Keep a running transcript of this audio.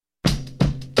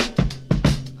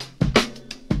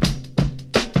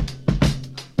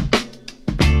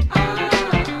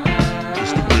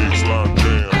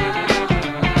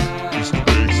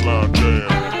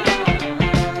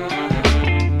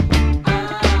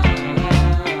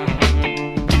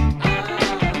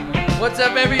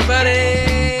up, everybody?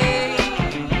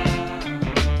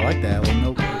 I like that. Well,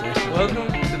 nope. Welcome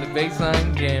to the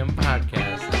Baseline Jam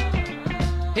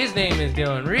Podcast. His name is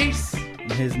Dylan Reese.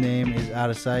 And his name is Out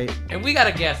of Sight. And we got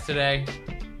a guest today.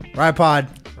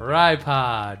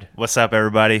 Rypod. What's up,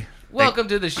 everybody? Welcome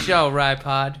to the show,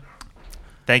 Rypod.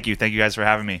 Thank you guys for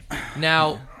having me.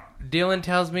 Now, Dylan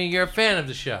tells me you're a fan of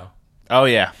the show. Oh,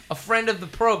 yeah. A friend of the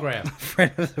program.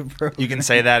 Friend of the program. You can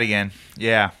say that again.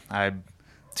 Yeah, I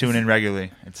tune in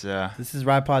regularly. It's This is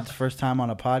Rypod's first time on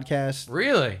a podcast.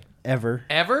 Really? Ever.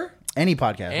 Any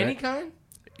podcast, Any right? kind?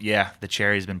 yeah, the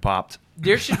cherry's been popped.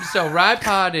 So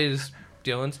Rypod is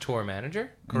Dylan's tour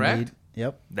manager, correct? Indeed.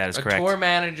 Yep. That is A correct. tour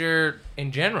manager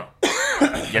in general.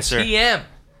 Yes, sir. TM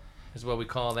is what we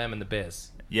call them in the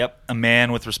biz. Yep, a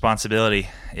man with responsibility.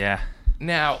 Yeah.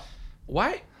 Now,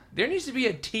 why there needs to be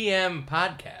a TM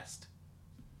podcast?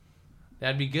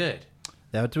 That'd be good.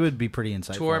 That would be pretty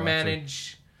insightful. Tour actually.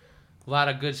 manage, a lot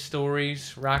of good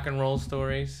stories, rock and roll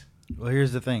stories. Well,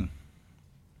 here's the thing.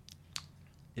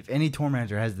 If any tour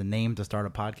manager has the name to start a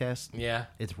podcast, Yeah.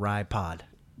 it's Rypod.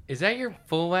 Is that your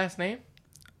full last name?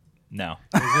 No.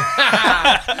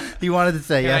 He wanted to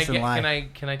say yes and lie.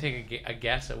 Can I take a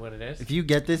guess at what it is? If you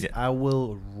get this, Yeah. I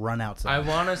will run I outside.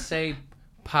 want to say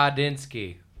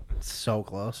Podinsky. So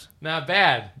close. Not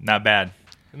bad. Not bad.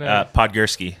 No.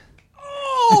 Podgurski.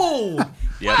 Oh!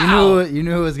 Yep. Wow. You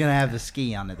knew it was gonna have the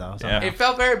ski on it though. somehow. Yeah. It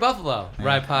felt very Buffalo.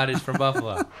 Rypod is from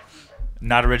Buffalo.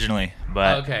 Not originally,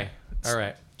 but Okay. All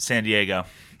right. San Diego.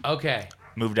 Okay.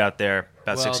 Moved out there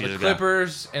about Well, 6 the years ago.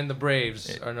 Clippers and the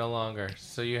Braves are no longer.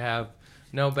 So you have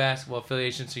no basketball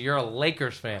affiliation. So you're a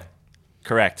Lakers fan.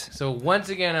 Correct. So once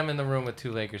again, I'm in the room with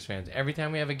two Lakers fans. Every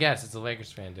time we have a guest, it's a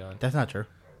Lakers fan, Dylan. That's not true.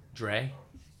 Dre,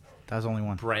 That was only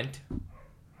one. Brent.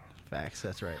 Facts.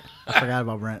 That's right. I forgot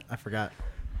about Brent. I forgot.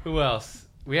 Who else?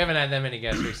 We haven't had that many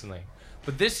guests recently.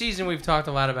 But this season, we've talked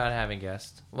a lot about having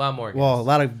guests. A lot more guests. Well, a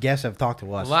lot of guests have talked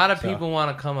to us. a lot of so, people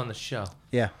want to come on the show.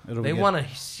 Yeah, it'll They be good. want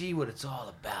to see what it's all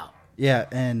about. Yeah,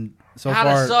 and so how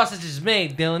far the sausage is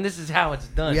made, Dylan. This is how it's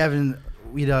done.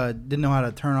 we didn't know how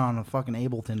to turn on a fucking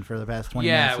Ableton for the past 20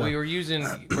 Yeah, minutes. so- we were using.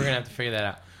 We're gonna have to figure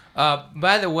that out.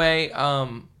 By the way,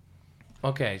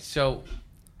 okay, so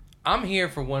I'm here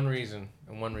for one reason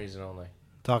and one reason only,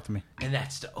 Talk to me. and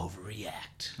that's to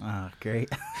overreact. Great.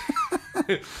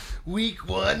 Week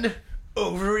 1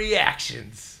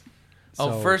 overreactions.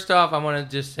 So- First off, I want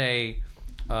to just say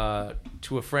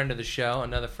to a friend of the show,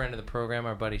 another friend of the program,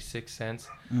 our buddy Six Sense.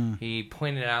 He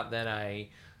pointed out that I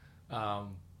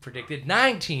predicted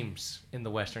 9 teams in the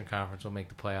Western Conference will make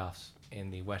the playoffs in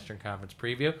the Western Conference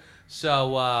preview.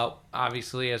 So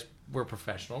obviously, as we're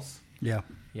professionals, Yeah.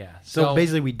 yeah. So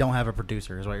basically, we don't have a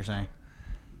producer, is what you're saying.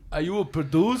 Are you a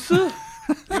producer?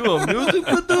 You a music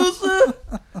producer?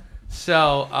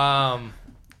 So,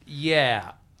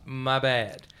 yeah, my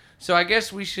bad. So I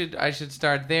guess I should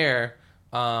start there.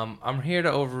 I'm here to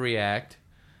overreact.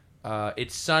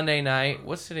 It's Sunday night.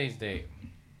 What's today's date?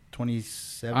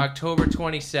 27? October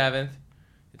 27th.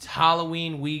 It's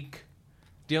Halloween week.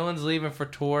 Dylan's leaving for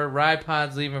tour.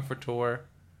 Rypod's leaving for tour.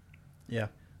 Yeah.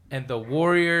 And the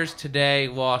Warriors today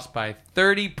lost by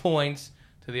 30 points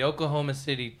to the Oklahoma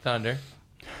City Thunder.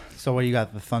 So what, you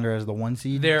got the Thunder as the 1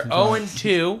 seed? They're Since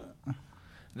 0-2.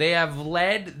 They have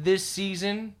led this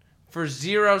season for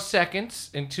 0 seconds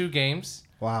in 2 games.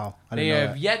 Wow. I They didn't know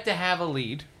have that. yet to have a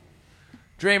lead.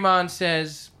 Draymond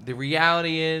says the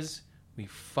reality is we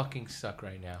fucking suck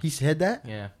right now. He said that?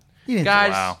 Yeah. He didn't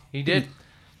Guys, Wow. he did.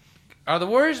 Are the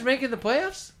Warriors making the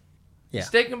playoffs? Yeah.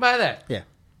 Sticking by that. Yeah.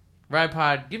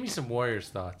 Rypod, give me some Warriors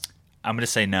thoughts. I'm going to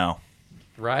say no.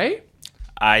 Right?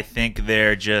 I think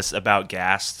they're just about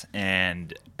gassed,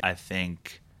 and I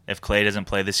think if Clay doesn't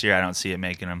play this year, I don't see it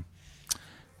making him.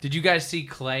 Did you guys see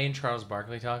Clay and Charles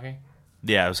Barkley talking?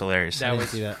 Yeah, it was hilarious. That didn't was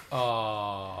see that.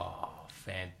 Oh,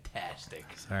 fantastic.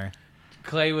 Sorry.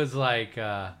 Clay was like,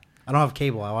 I don't have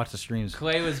cable. I watch the streams.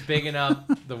 Clay was bigging up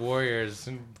the Warriors,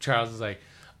 and Charles was like,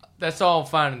 "That's all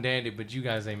fine and dandy, but you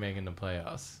guys ain't making the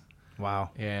playoffs." Wow.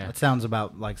 Yeah. That sounds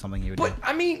about like something he would But do.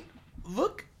 I mean,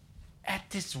 look at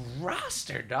this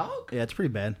roster, dog. Yeah, it's pretty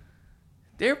bad.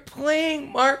 They're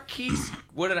playing Marquise.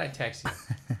 What did I text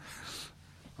you?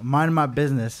 I'm minding my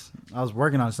business. I was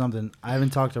working on something. I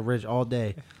haven't talked to Rich all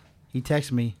day. He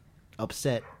texts me,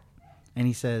 upset, and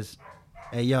he says,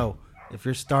 "Hey, yo, if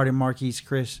you're starting Marquise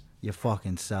Chris, you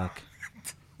fucking suck."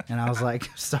 And I was like,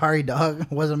 "Sorry, dog.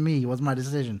 It wasn't me. It wasn't my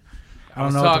decision." I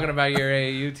was talking about your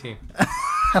AAU team. I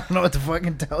don't know what to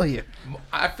fucking tell you.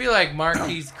 I feel like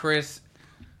Marquise Chris,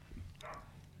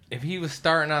 if he was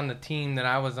starting on the team that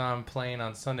I was on playing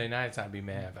on Sunday nights, I'd be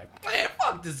mad. Like, man,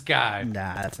 fuck this guy.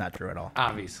 Nah, that's not true at all.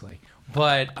 Obviously.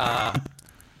 But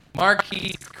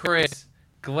Marquise, Chris,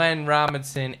 Glenn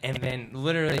Robinson, and then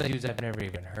literally dudes I've never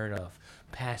even heard of.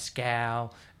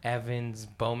 Pascal, Evans,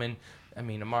 Bowman. I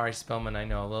mean, Amari Spellman I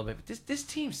know a little bit. But this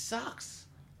team sucks.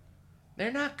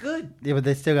 They're not good. Yeah, but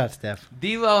they still got Steph.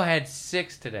 D'Lo had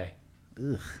 6 today.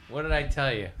 Ugh, What did I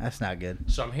tell you? that's not good.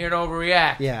 So I'm here to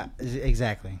overreact. Yeah,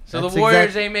 exactly. So That's the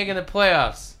Warriors ain't making the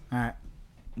playoffs. All right.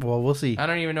 Well, we'll see. I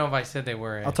don't even know if I said they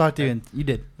were in. I'll talk to you. And you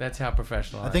did. That's how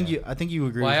professional I I think am. you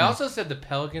agree. Well, with I me. also said the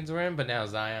Pelicans were in, but now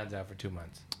Zion's out for 2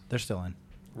 months. They're still in.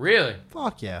 Really?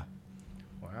 Fuck yeah.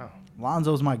 Wow.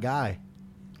 Lonzo's my guy.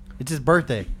 It's his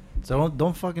birthday, so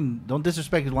don't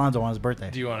disrespect Lonzo on his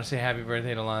birthday. Do you want to say happy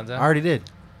birthday to Lonzo? I already did.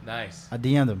 Nice. I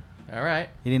DM'd him. All right.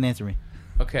 He didn't answer me.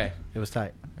 Okay. It was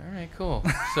tight. All right, cool.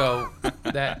 So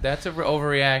that's an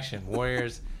overreaction.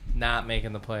 Warriors not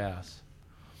making the playoffs.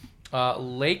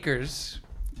 Lakers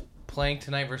playing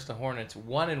tonight versus the Hornets.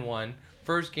 1-1.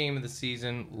 First game of the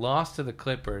season. Lost to the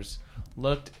Clippers.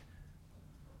 Looked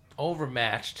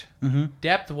overmatched. Mm-hmm.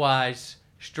 Depth-wise,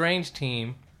 strange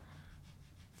team.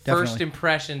 Definitely. First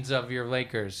impressions of your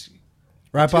Lakers.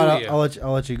 Right, Two of I'll you.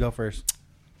 I'll let you go first.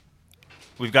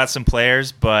 We've got some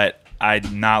players, but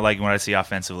I'm not liking what I see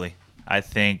offensively. I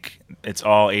think it's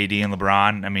all AD and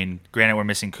LeBron. I mean, granted, we're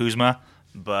missing Kuzma,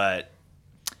 but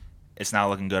it's not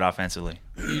looking good offensively.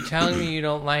 You telling me you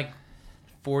don't like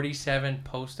 47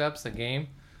 post-ups a game?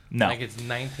 No. Like it's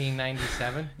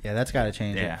 1997? Yeah, that's got to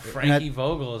change. Yeah. Frankie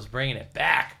Vogel is bringing it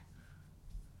back.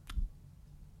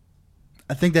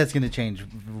 I think that's going to change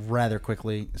rather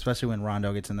quickly, especially when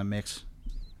Rondo gets in the mix.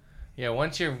 Yeah,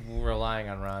 once you're relying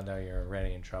on Rondo, you're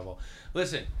already in trouble.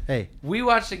 Listen, Hey, we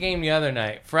watched the game the other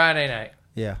night, Friday night,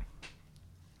 yeah,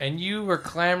 and you were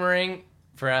clamoring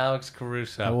for Alex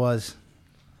Caruso. I was.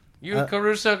 You a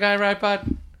Caruso guy, right,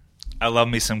 bud? I love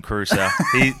me some Caruso.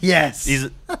 Yes. He's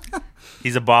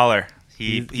a baller.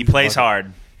 He plays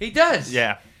hard. He does.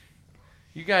 Yeah.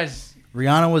 You guys,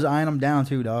 Rihanna was eyeing him down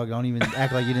too, dog. Don't even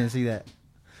act like you didn't see that.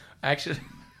 actually,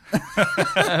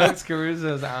 Alex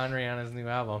Caruso's on Rihanna's new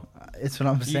album. It's what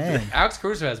I'm saying. Alex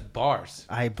Caruso has bars.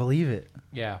 I believe it.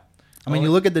 Yeah. I mean,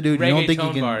 you look at the dude. You don't think he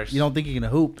Reggaeton can. bars. You don't think he can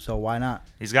hoop. So why not?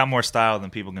 He's got more style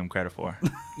than people give him credit for.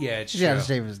 Yeah, it's He's got to true.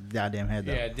 shave his goddamn head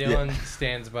though. Yeah, Dylan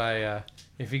stands by.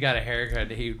 If he got a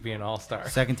haircut, he would be an all-star.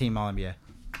 Second team All NBA.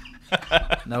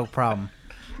 No problem.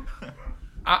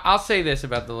 I'll say this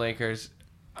about the Lakers.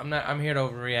 I'm here to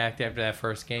overreact after that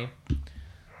first game.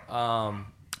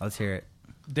 Let's hear it.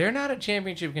 They're not a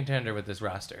championship contender with this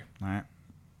roster. All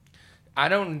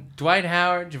right. Dwight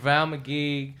Howard, JaVale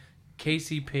McGee,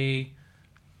 KCP,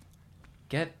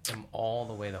 get them all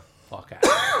the way the fuck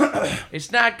out.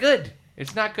 It's not good.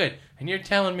 It's not good. And you're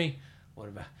telling me, what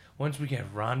about once we get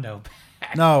Rondo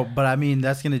back? No, but I mean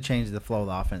that's going to change the flow of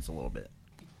the offense a little bit.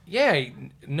 Yeah,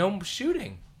 no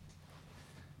shooting.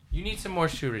 You need some more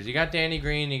shooters. You got Danny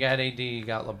Green, you got AD, you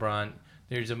got LeBron.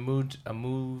 There's a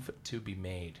move to be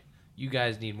made. You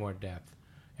guys need more depth.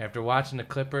 After watching the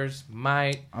Clippers,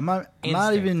 I'm not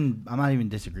even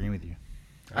disagreeing with you.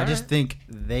 I just think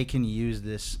they can use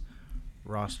this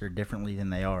roster differently than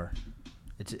they are.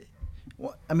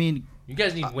 I mean, you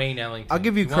guys need Wayne Ellington. I'll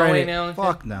give you want credit. Wayne Ellington?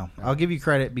 Fuck no. I'll give you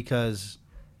credit because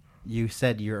you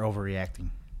said you're overreacting.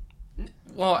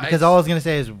 Well, Because all I was gonna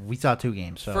say is we saw 2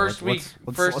 games. So first week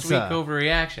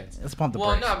overreactions. Let's pump the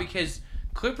Well, brakes. no, because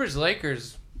Clippers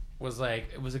Lakers was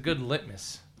it was a good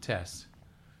litmus test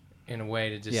in a way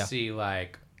to just see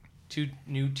like 2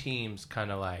 new teams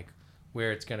kind of like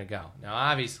where it's gonna go. Now,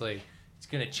 obviously, it's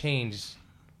gonna change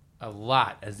a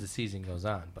lot as the season goes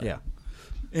on. But Yeah.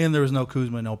 And there was no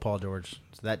Kuzma, no Paul George,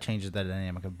 so that changes the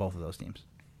dynamic of both of those teams.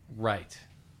 Right.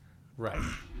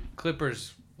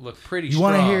 Clippers look pretty You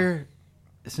strong. want to hear?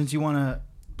 Since you want to,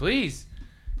 Please.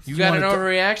 You you got an wanna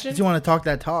overreaction? since you want to talk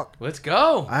that talk, Let's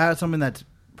go. I have something that's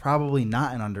probably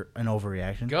not an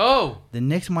overreaction. Go. The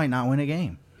Knicks might not win a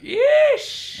game,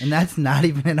 Yeesh. and that's not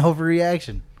even an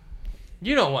overreaction.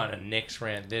 You don't want a Knicks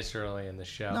rant this early in the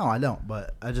show. No, I don't.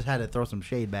 But I just had to throw some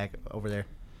shade back over there.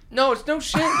 No, it's no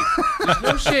shade. There's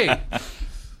no shade.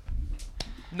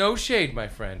 No shade, my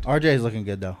friend. RJ's looking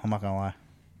good though. I'm not gonna lie.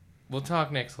 We'll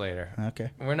talk Knicks later.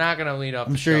 Okay. We're not going to lead off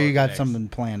I'm the sure show you with got the Knicks. something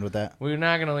planned with that. We're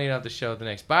not going to lead off the show with the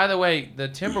Knicks. By the way, the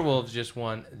Timberwolves just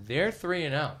won. They're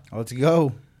 3-0. Let's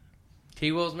go.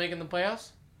 T-Wolves making the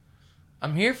playoffs?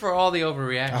 I'm here for all the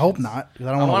overreactions. I hope not. 'Cause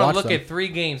I don't I want to want watch to look them. at 3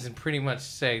 games and pretty much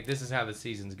say this is how the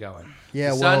season's going. Yeah,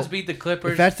 the well, Suns beat the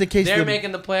Clippers. if that's the case, they're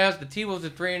making the playoffs. The T-Wolves are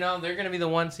 3-0. They're going to be the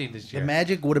 1 seed this year. The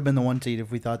Magic would have been the 1 seed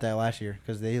if we thought that last year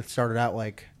because they started out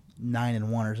like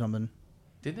 9-1 or something.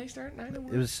 Did they start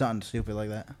 9-1? It was something stupid like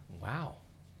that. Wow.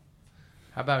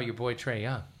 How about your boy Trae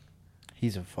Young?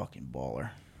 He's a fucking baller.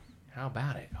 How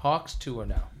about it? Hawks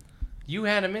 2-0. You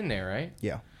had him in there, right?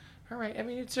 Yeah. All right. I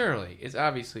mean, it's early. It's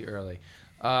obviously early.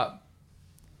 But,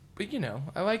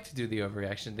 I like to do the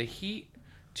overreaction. The Heat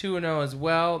 2-0 as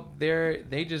well.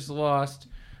 They just lost.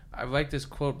 I like this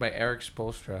quote by Eric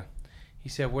Spoelstra. He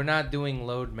said, "We're not doing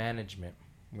load management.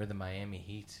 We're the Miami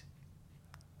Heat."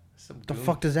 The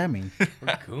fuck does that mean?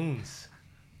 We're goons.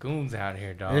 Goons out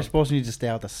here, dog. They're supposed to need to stay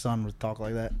out the sun with talk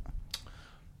like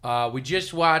that. We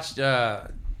just watched Ja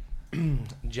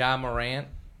Morant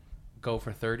go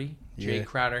for 30. Jay Yeah.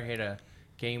 Crowder hit a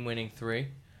game-winning 3.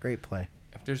 Great play.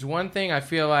 If there's one thing I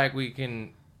feel like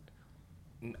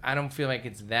I don't feel like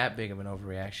it's that big of an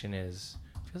overreaction, it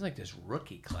feels like this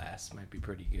rookie class might be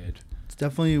pretty good. It's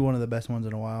definitely one of the best ones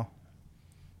in a while.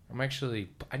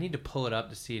 I need to pull it up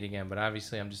to see it again, but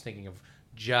obviously I'm just thinking of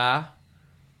Ja,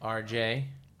 RJ,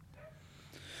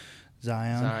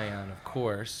 Zion, of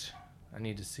course. I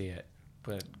need to see it,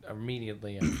 but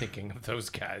immediately I'm thinking of those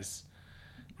guys.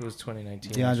 It was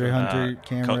 2019. DeAndre Hunter,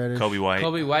 Cam Reddish. Kobe White.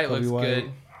 Kobe White looks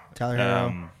good. Tyler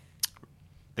Hero.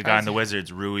 The guy in the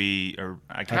Wizards, Rui, or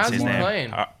I can't How's say his he name.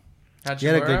 playing? He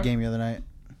had a good game the other night.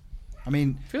 I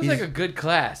mean, Feels like a good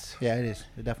class. Yeah, it is.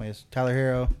 It definitely is. Tyler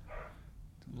Hero.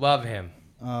 Love him.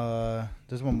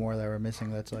 There's one more that we're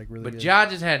missing that's like really But good. Ja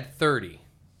just had 30.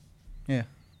 Yeah.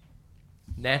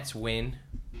 Nets win.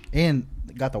 And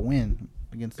got the win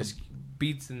against the...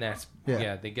 Beats the Nets. Yeah.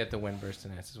 Yeah, they get the win versus the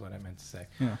Nets is what I meant to say.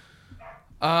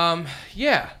 Yeah.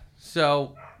 Yeah.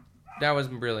 So that was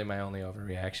really my only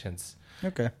overreactions.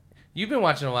 Okay. You've been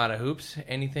watching a lot of hoops.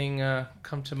 Anything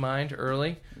come to mind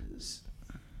early?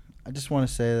 I just want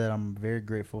to say that I'm very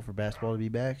grateful for basketball to be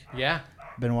back. Yeah.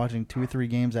 I've been watching 2 or 3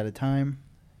 games at a time,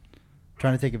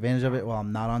 trying to take advantage of it while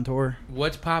I'm not on tour.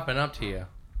 What's popping up to you?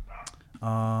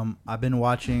 I've been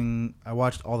watching. I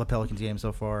watched all the Pelicans games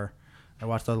so far. I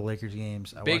watched all the Lakers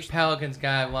games. Big Pelicans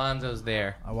guy, Lonzo's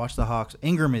there. I watched the Hawks.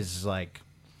 Ingram is like,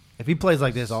 if he plays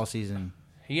like this all season.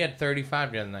 He had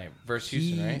 35 the other night versus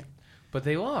Houston, right? But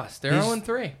they lost. They're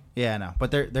 0-3. Yeah, I know, but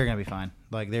they're gonna be fine.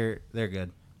 Like they're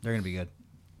good. They're gonna be good.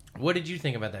 What did you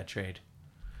think about that trade?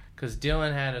 Because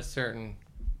Dylan had a certain...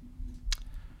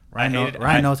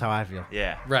 Ryan knows how I feel.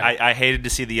 Yeah. Right. I hated to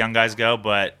see the young guys go,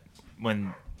 but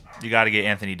when you got to get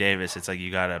Anthony Davis, it's like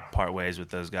you got to part ways with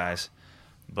those guys.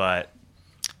 But,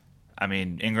 I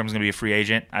mean, Ingram's going to be a free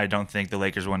agent. I don't think the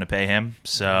Lakers want to pay him.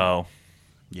 So,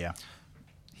 yeah,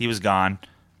 he was gone.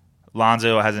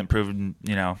 Lonzo hasn't proven,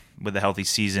 with a healthy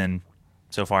season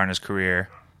so far in his career.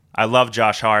 I love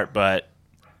Josh Hart, but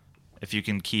if you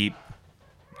can keep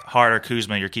Hart or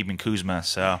Kuzma, you're keeping Kuzma.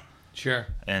 So Sure.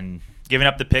 And giving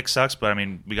up the pick sucks, but, I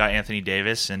mean, we got Anthony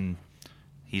Davis, and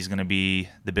he's going to be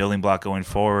the building block going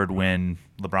forward when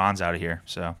LeBron's out of here.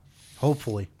 So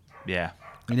hopefully. Yeah.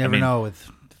 You never know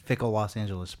with fickle Los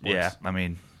Angeles sports. Yeah, I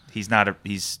mean, he's not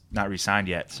re-signed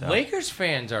yet. So. Lakers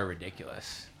fans are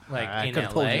ridiculous. Like I in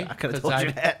could've LA, told you- I could've told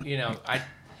you that. I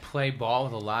play ball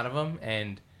with a lot of them,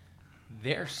 and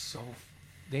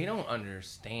they don't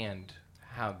understand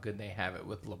how good they have it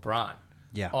with LeBron.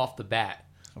 Yeah. Off the bat,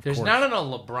 there's course. not a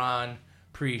LeBron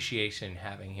appreciation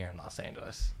happening here in Los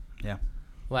Angeles. Yeah.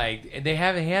 Like he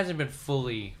hasn't been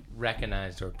fully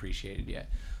recognized or appreciated yet,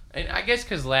 and I guess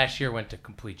because last year went to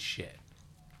complete shit.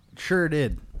 Sure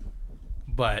did.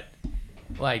 But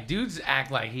like dudes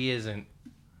act like he isn't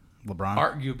LeBron.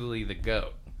 arguably the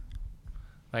GOAT.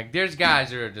 Like there's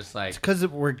guys that are just like, It's because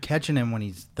we're catching him when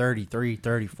he's 33,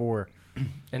 34.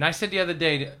 and I said the other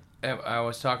day, I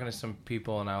was talking to some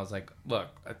people and I was like, look,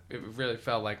 it really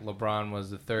felt like LeBron was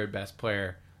the third best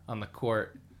player on the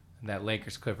court in that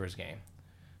Lakers-Clippers game.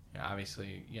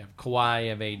 Obviously, you have Kawhi, you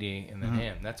have AD, and then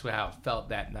him. That's how it felt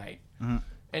that night. Mm-hmm.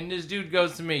 And this dude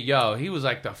goes to me, he was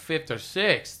like the 5th or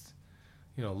 6th.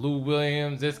 Lou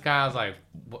Williams, this guy. I was like,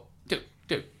 what?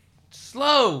 Dude,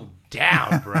 slow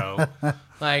down, bro.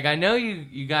 Like, I know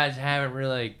you guys haven't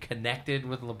really connected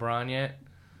with LeBron yet.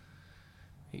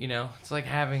 It's like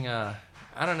having I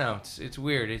don't know. It's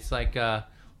weird. It's like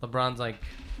LeBron's like,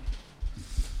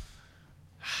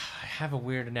 I have a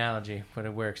weird analogy, but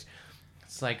it works.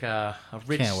 It's like a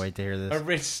rich. Can't wait to hear this. A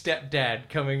rich stepdad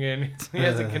coming in. He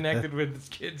hasn't connected with his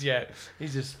kids yet.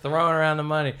 He's just throwing around the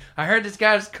money. I heard this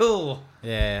guy's cool.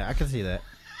 Yeah, I can see that.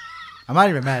 I'm not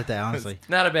even mad at that, honestly.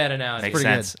 Not a bad analogy. Makes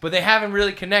sense. But they haven't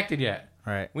really connected yet.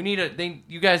 All right. We need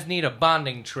you guys need a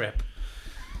bonding trip.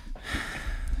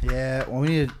 Yeah, well,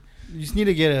 you just need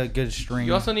to get a good string.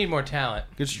 You also need more talent.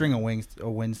 Good string of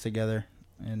wins together,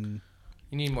 and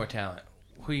You need more talent.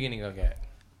 Who are you gonna go get?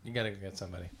 You gotta go get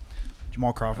somebody.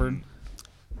 Jamal Crawford.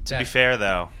 To be fair,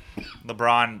 though,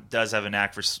 LeBron does have a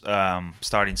knack for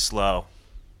starting slow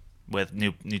with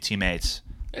new teammates.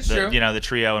 It's true. The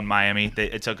trio in Miami.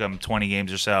 It took them 20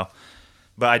 games or so.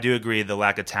 But I do agree the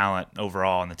lack of talent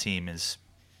overall on the team is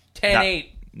 10-8.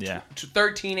 Yeah.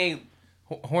 13-8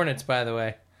 Hornets, by the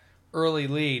way. Early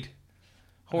lead.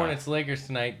 Hornets Lakers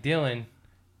tonight. Dylan.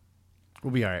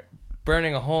 We'll be all right.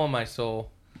 Burning a hole in my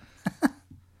soul.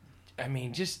 I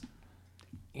mean, just,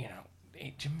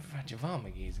 Javon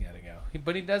McGee's got to go.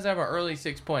 But he does have an early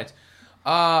 6 points.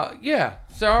 Yeah.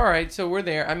 So, all right. So, we're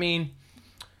there. I mean,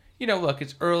 look,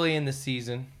 it's early in the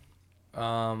season.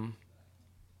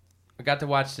 I got to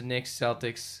watch the Knicks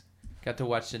Celtics. Got to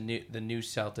watch the new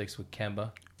Celtics with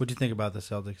Kemba. What do you think about the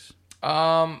Celtics?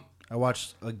 I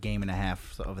watched a game and a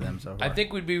half of them so far. I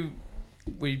think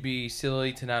we'd be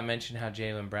silly to not mention how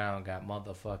Jaylen Brown got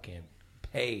motherfucking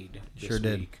paid this Sure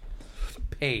did. week.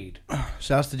 Paid.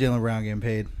 Shouts to Jaylen Brown getting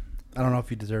paid. I don't know if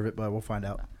he deserved it, but we'll find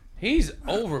out. He's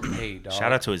overpaid, dog.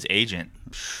 Shout out to his agent.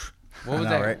 What was I know,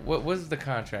 that? right? What was the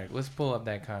contract? Let's pull up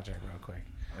that contract real quick.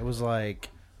 It was like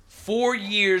 4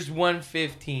 years,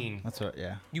 $115. that's what.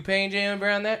 Yeah, You paying Jaylen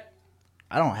Brown that?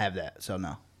 I don't have that, so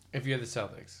no. If you're the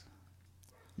Celtics.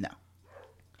 No.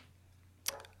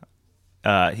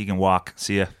 He can walk.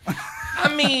 See ya.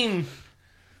 I mean,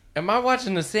 am I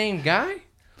watching the same guy?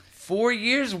 4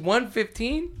 years,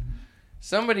 $115?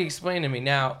 Somebody explain to me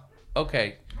now.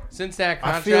 Okay, since that I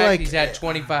contract, feel like- he's at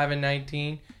 25 and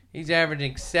 19. He's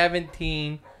averaging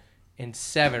 17 and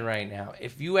 7 right now.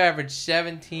 If you average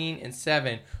 17 and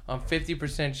 7 on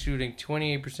 50% shooting,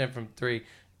 28% from 3,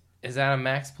 is that a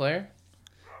max player?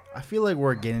 I feel like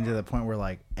we're getting to the point where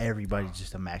like everybody's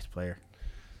just a max player.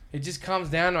 It just comes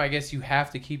down to, I guess, you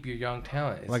have to keep your young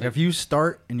talent. It's Like if you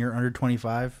start and you're under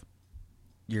 25,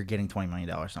 you're getting $20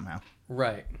 million somehow.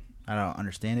 right. I don't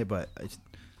understand it, but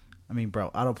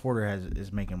bro, Otto Porter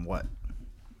is making what?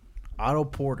 Otto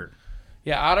Porter,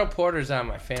 Yeah, Otto Porter's on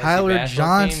my fantasy Tyler basketball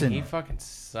Johnson. team. He fucking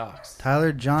sucks.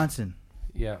 Tyler Johnson.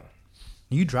 Yeah.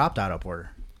 You dropped Otto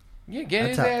Porter. Yeah,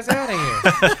 get That's his ass out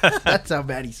of here. That's how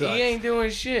bad he sucks. He ain't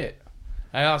doing shit.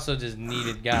 I also just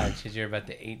needed God because you're about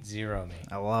to 8-0 me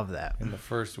I love that. in the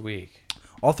first week.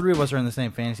 All three of us are in the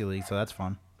same fantasy league, so that's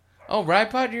fun. Oh,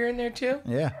 Pod, you're in there too?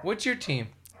 Yeah. What's your team?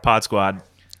 Pod Squad.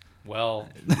 Well,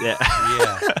 Yeah.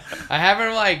 yeah. I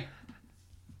haven't,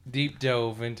 deep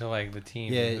dove into, the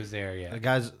team Yeah, who's there yet. The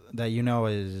guys that you know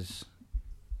is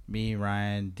me,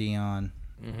 Ryan, Dion.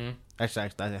 Mm-hmm.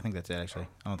 Actually, I think that's it, actually.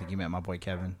 I don't think you met my boy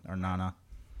Kevin or Nana.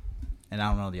 And I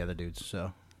don't know the other dudes,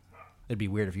 so it'd be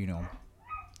weird if you knew them.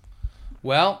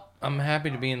 Well, I'm happy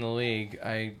to be in the league.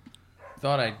 I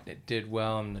thought I did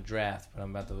well in the draft, but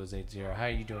I'm about to lose 8-0. How are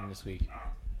you doing this week?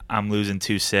 I'm losing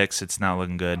 2-6. It's not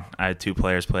looking good. I had 2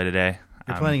 players play today.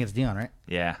 You're playing against Dion, right?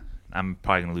 Yeah. I'm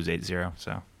probably going to lose 8-0.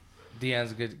 So,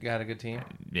 Dion's got a good team.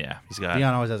 yeah. He's got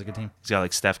Dion always has a good team.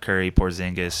 Steph Curry,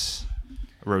 Porzingis,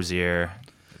 Rozier.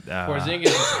 Porzingis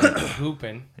is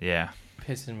hooping, Yeah.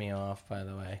 pissing me off. By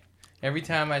the way, every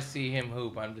time I see him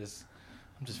hoop, I'm just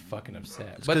fucking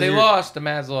upset. It's But 'cause they you're- lost. The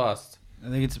Mavs lost. I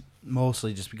think it's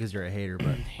mostly just because you're a hater,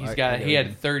 but He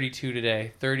had 32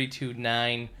 today. 32,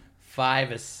 9,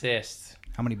 5 assists.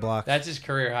 How many blocks? That's his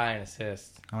career high in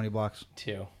assists. How many blocks?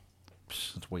 2.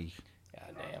 That's weak.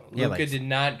 God damn. Yeah, Luka did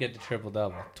not get the triple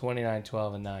double. 29,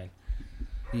 12, and 9.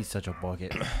 He's such a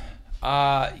bucket.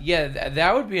 Yeah,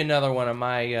 that would be another one of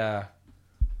my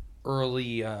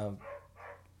early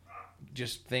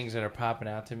just things that are popping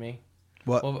out to me.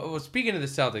 What? Well, speaking of the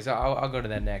Celtics, I'll go to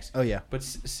that next. Oh, yeah. But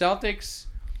Celtics,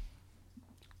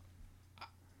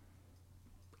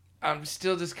 I'm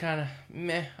still just kind of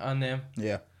meh on them.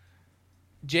 Yeah.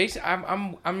 Jason,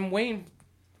 I'm waiting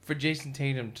for Jason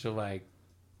Tatum to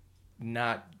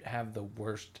not have the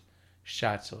worst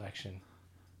shot selection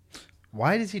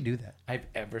Why does he do that? I've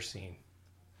ever seen.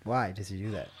 Why does he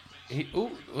do that?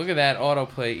 Look at that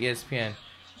autoplay ESPN.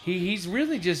 He's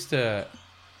really just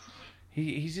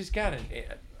he's just got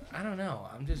I don't know.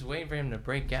 I'm just waiting for him to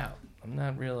break out. I'm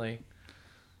not really.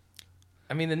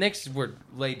 I mean, the Knicks were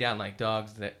laid down like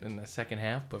dogs in the second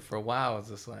half, but for a while, it's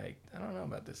just I don't know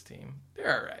about this team.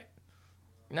 They're all right.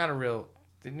 Not a real.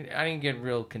 I didn't get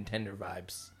real contender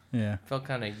vibes. Yeah. Felt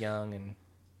kind of young and.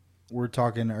 We're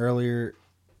talking earlier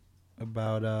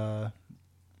about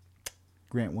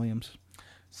Grant Williams.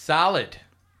 Solid.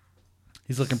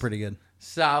 He's looking pretty good.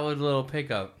 Solid little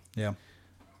pickup. Yeah.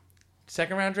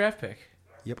 Second round draft pick.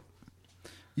 Yep.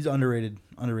 He's underrated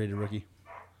rookie.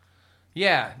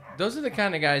 Yeah, those are the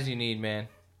kind of guys you need, man.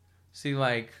 See,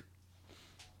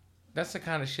 that's the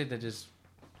kind of shit that just,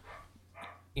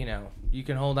 you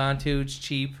can hold on to. It's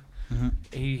cheap. Mm-hmm.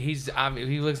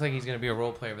 He looks like he's going to be a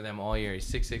role player for them all year. He's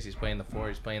 6'6". He's playing the 4.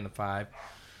 He's playing the 5.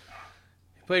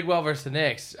 He played well versus the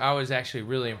Knicks. I was actually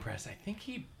really impressed. I think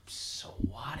he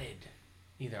swatted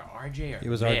either RJ or It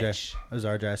was Mitch. RJ. It was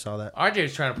RJ. I saw that. RJ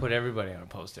was trying to put everybody on a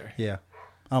poster. Yeah.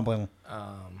 I don't blame him.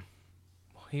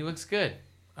 He looks good,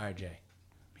 RJ.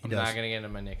 I'm does. not going to get into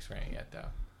my Knicks rant yet, though.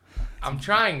 I'm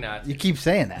trying not to. You keep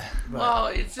saying that. Well,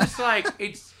 it's just like,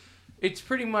 it's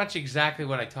pretty much exactly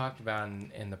what I talked about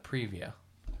in the preview.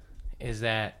 Is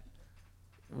that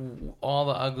all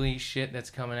the ugly shit that's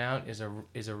coming out is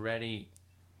already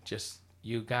just,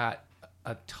 you got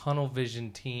a tunnel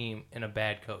vision team and a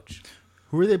bad coach.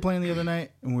 Who were they playing the other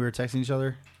night? And we were texting each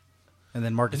other. And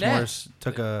then Marcus Morris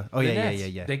took a... Oh,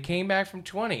 yeah. They came back from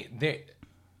 20.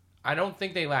 I don't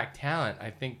think they lack talent. I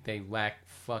think they lack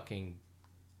fucking...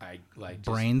 just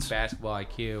brains, basketball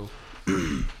IQ.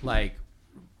 Like,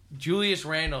 Julius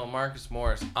Randle and Marcus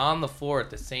Morris on the floor at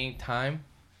the same time,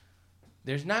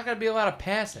 there's not going to be a lot of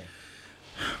passing.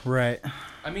 Right.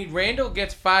 I mean, Randle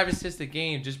gets 5 assists a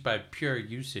game just by pure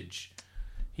usage.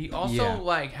 He also,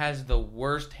 has the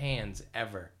worst hands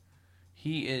ever.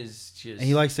 He is just... And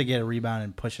he likes to get a rebound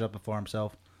and push it up before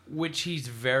himself. Which he's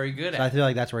very good So at. I feel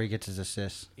like that's where he gets his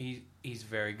assists. He's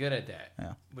very good at that.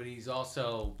 Yeah. But he's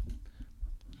also...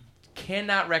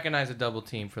 cannot recognize a double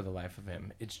team for the life of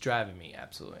him. It's driving me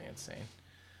absolutely insane.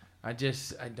 I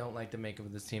don't like the makeup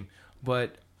of this team.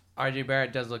 But RJ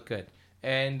Barrett does look good.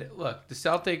 And look, the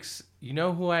Celtics, you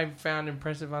know who I found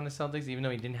impressive on the Celtics, even though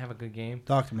he didn't have a good game?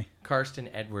 Talk to me. Carson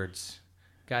Edwards.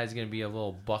 Guy's going to be a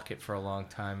little bucket for a long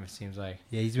time, it seems like.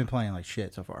 Yeah, he's been playing like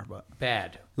shit so far, but...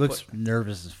 Bad. Looks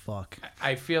nervous as fuck.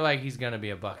 I feel like he's going to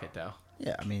be a bucket, though.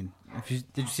 Yeah, I mean, did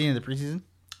you see him in the preseason?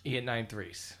 He hit 9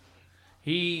 threes.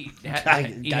 He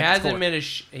hasn't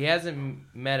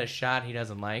met a shot he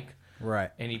doesn't like.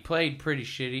 Right. And he played pretty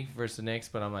shitty versus the Knicks,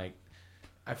 but I'm like,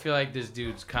 I feel like this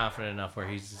dude's confident enough where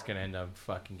he's just going to end up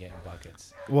fucking getting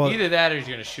buckets. Well, either that or he's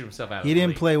going to shoot himself out of the He didn't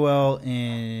league. play well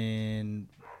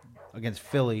against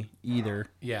Philly either.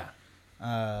 Yeah.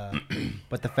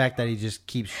 But the fact that he just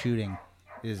keeps shooting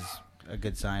is a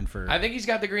good sign for I think he's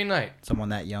got the green light. someone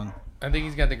that young. I think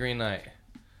he's got the green light.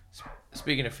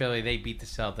 Speaking of Philly, they beat the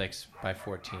Celtics by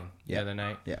 14 the other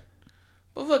night. Yeah.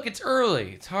 But look, it's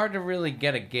early. It's hard to really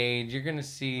get a gauge. You're going to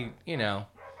see,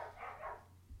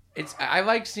 I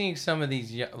like seeing some of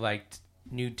these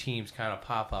new teams kind of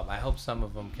pop up. I hope some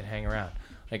of them can hang around.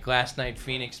 Like last night,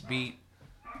 Phoenix beat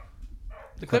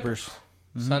the Clippers.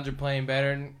 Mm-hmm. Suns are playing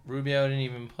better. Rubio didn't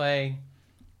even play.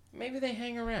 Maybe they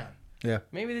hang around. Yeah.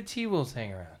 Maybe the T-Wolves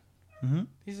hang around. Mm-hmm.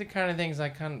 These are the kind of things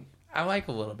I like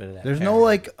a little bit of that. There's no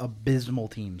abysmal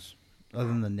teams other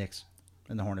than the Knicks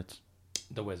and the Hornets.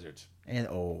 The Wizards. And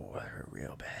they're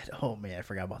real bad. Oh man, I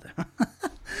forgot about them.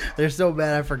 They're so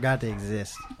bad I forgot they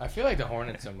exist. I feel like the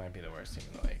Hornets might be the worst team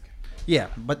in the league. Yeah,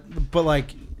 but I feel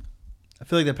like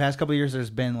the past couple of years there's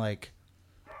been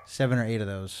 7 or 8 of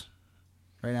those.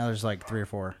 Right now there's 3 or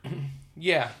 4.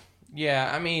 Yeah.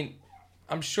 I mean,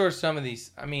 I'm sure some of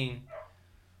these. I mean,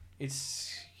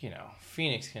 it's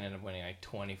Phoenix can end up winning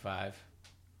 25.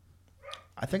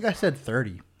 I think I said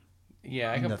 30.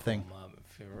 Yeah, I can pull thing. them up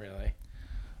if it really.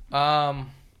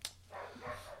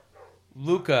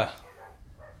 Luka.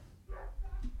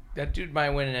 That dude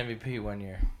might win an MVP one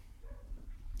year.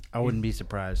 I wouldn't be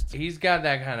surprised. He's got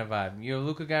that kind of vibe. You a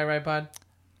Luka guy, right, Pod?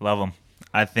 Love him.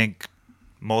 I think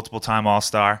multiple-time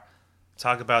All-Star.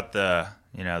 Talk about the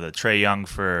Trae Young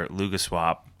for Luka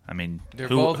swap. I mean, they're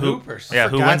both hoopers. Yeah,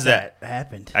 who wins that?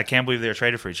 Happened. I can't believe they were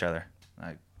traded for each other.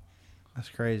 That's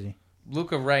crazy.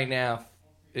 Luka right now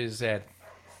is at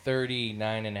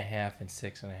 39.5 and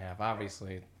 6.5.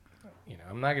 Obviously,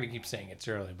 I'm not going to keep saying it's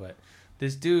early, but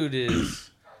this dude is...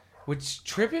 What's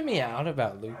tripping me out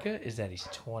about Luka is that he's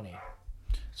 20.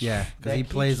 Yeah, because he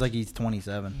plays like he's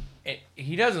 27.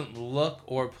 He doesn't look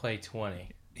or play 20.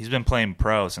 He's been playing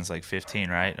pro since 15,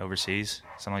 right? Overseas,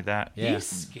 something like that. Yeah. He's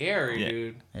scary,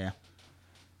 dude. Yeah.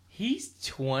 He's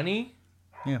 20.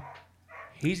 Yeah.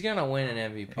 He's going to win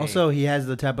an MVP. Also, he has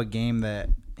the type of game that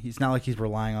he's not like he's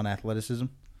relying on athleticism.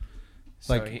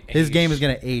 So his game is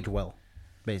going to age well,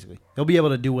 basically. He'll be able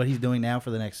to do what he's doing now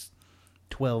for the next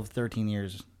 12, 13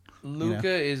 years. Luka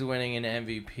is winning an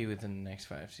MVP within the next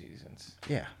 5 seasons.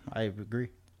 Yeah, I agree.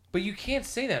 But you can't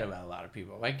say that about a lot of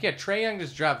people. Trae Young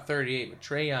just dropped 38, but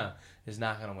Trae Young is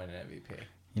not going to win an MVP.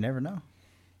 You never know.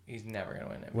 He's never going to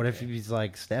win an MVP. What if he's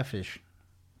like Steph-ish?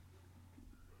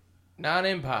 Not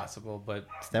impossible, but...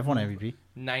 Steph won MVP.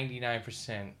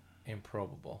 99%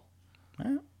 improbable.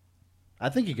 Well, I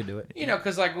think he could do it.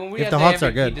 Because when we If had the the Hawks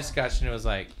are MVP good. discussion, it was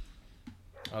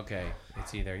okay,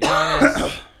 it's either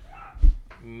Giannis,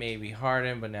 maybe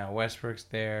Harden, but now Westbrook's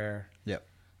there. Yep.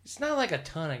 It's not a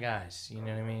ton of guys. You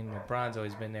know what I mean? LeBron's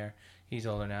always been there. He's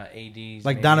older now. AD's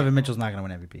Donovan Mitchell's not going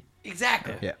to win MVP.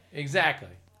 Exactly. Yeah. Exactly.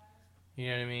 You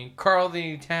know what I mean? Karl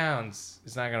Towns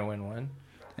is not going to win one.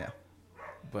 Yeah.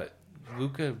 But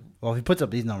Luka... Well, if he puts up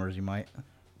these numbers, he might.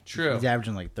 True. He's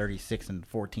averaging like 36 and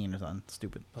 14 or something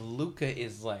stupid. But Luka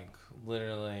is like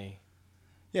literally...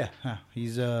 Yeah.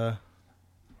 He's he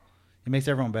makes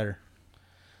everyone better.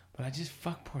 But I just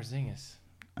fuck Porzingis.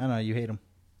 I don't know. You hate him.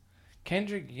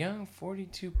 Kendrick Young,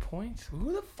 42 points?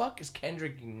 Who the fuck is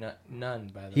Kendrick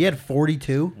Nunn, by the way? He had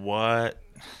 42? What?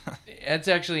 That's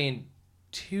actually in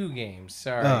 2 games.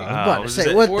 Sorry. I was about to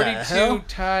say, what the hell? 42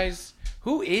 ties.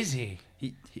 Who is he?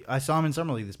 I saw him in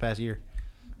Summer League this past year.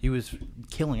 He was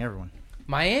killing everyone.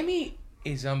 Miami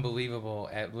is unbelievable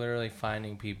at literally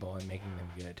finding people and making them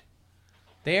good.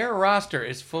 Their roster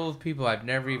is full of people I've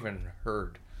never even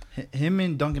heard. Him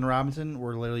and Duncan Robinson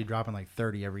were literally dropping like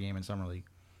 30 every game in Summer League.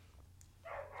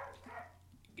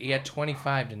 He had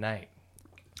 25 tonight.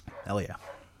 Hell yeah.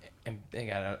 And they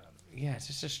got it's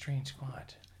just a strange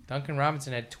squad. Duncan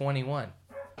Robinson had 21.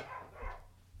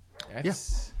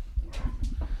 That's... Yeah.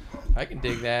 I can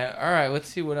dig that. All right, let's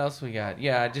see what else we got.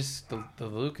 Yeah, just the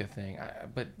Luka thing.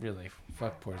 But really,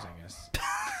 fuck Porzingis.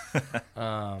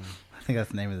 I think that's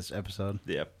the name of this episode.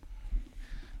 Yep.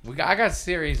 I got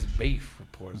serious beef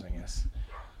with Porzingis.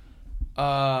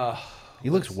 He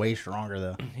looks way stronger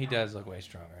though. He does look way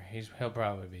stronger. He'll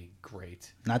probably be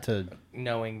great. Not to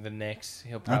knowing the Knicks,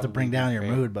 he'll probably not to bring down your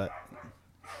great. mood, but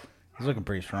he's looking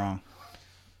pretty strong.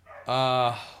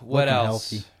 What looking else?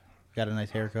 Healthy. Got a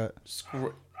nice haircut.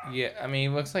 Yeah, I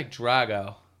mean, he looks like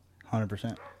Drago.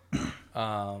 100%.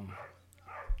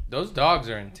 Those dogs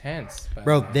are intense.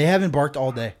 Bro, they haven't barked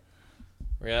all day.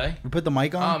 Really? We put the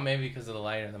mic on? Oh, maybe because of the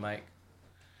light of the mic.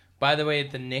 By the way,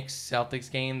 at the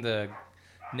Knicks-Celtics game, the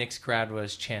Knicks crowd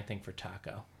was chanting for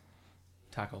Taco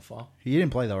Fall. He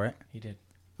didn't play though, right? He did.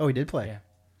 Oh, he did play? Yeah.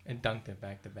 And dunked it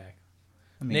back to back.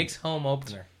 I mean, Knicks home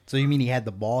opener. So you mean he had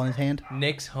the ball in his hand?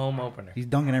 Knicks home opener. He's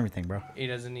dunking everything, bro. He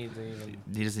doesn't need to even...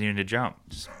 He doesn't even need to jump.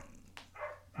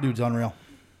 Dude's unreal.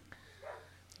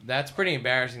 That's pretty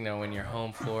embarrassing, though, when your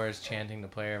home floor is chanting the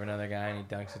player of another guy and he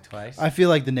dunks it twice. I feel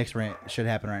like the Knicks rant should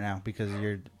happen right now because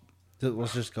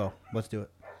let's just go. Let's do it.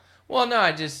 Well, no,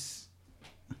 it just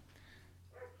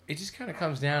kind of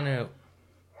comes down to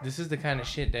this is the kind of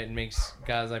shit that makes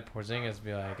guys like Porzingis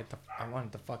be like, I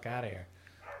want the fuck out of here.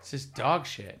 It's just dog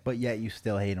shit. But yet you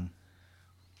still hate him.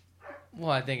 Well,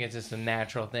 I think it's just a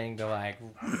natural thing to like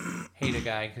hate a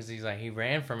guy because he's like he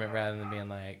ran from it rather than being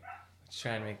like let's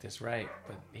try and make this right.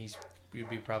 But you'd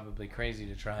be probably crazy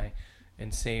to try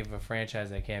and save a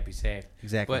franchise that can't be saved.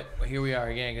 Exactly. But here we are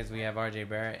again because we have RJ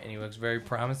Barrett and he looks very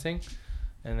promising.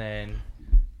 And then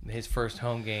his first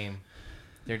home game,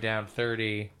 they're down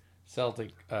 30,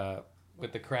 Celtic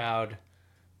with the crowd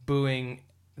booing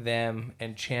them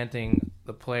and chanting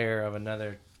the player of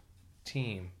another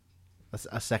team. That's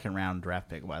a second round draft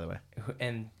pick, by the way.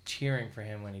 And cheering for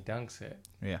him when he dunks it.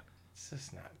 Yeah. It's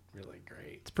just not really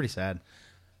great. It's pretty sad.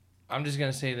 I'm just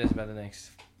going to say this about the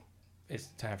Knicks. It's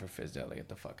time for Fizdale to get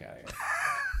the fuck out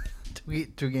of here.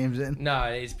 Two games in? No,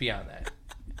 it's beyond that.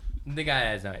 The guy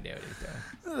has no idea what he's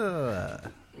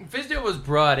doing. Fizdale was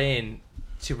brought in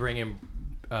to bring in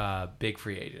big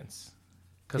free agents.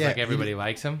 Because everybody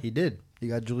likes him. He did. He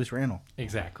got Julius Randle.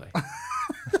 Exactly.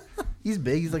 He's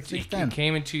big. He's like He 6'10".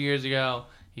 came in 2 years ago.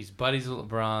 He's buddies with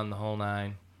LeBron the whole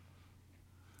nine.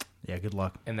 Yeah, good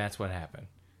luck. And that's what happened.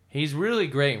 He's really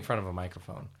great in front of a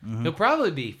microphone. Mm-hmm. He'll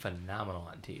probably be phenomenal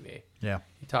on TV. Yeah.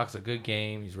 He talks a good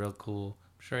game. He's real cool.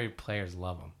 I'm sure players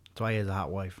love him. That's why he has a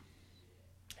hot wife.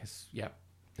 Yep.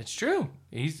 It's true.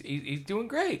 He's doing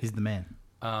great. He's the man.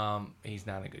 He's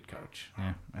not a good coach.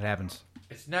 Yeah, it happens.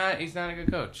 He's not a good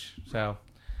coach. So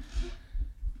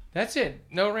that's it.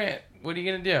 No rant. What are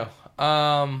you gonna do?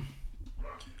 Trying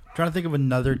to think of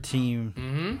another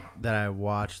team that I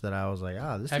watched that I was like,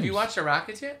 this. Have you watched the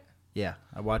Rockets yet? Yeah,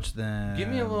 I watched them. Give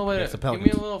me a little bit. Give me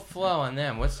a little flow on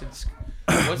them. What's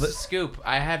the scoop?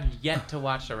 I have yet to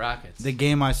watch the Rockets. The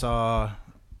game I saw,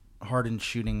 Harden's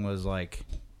shooting was like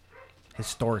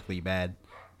historically bad,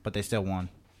 but they still won.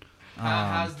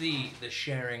 How's the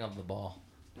sharing of the ball?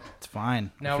 It's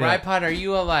fine. Now, Rypod, are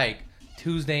you a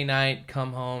Tuesday night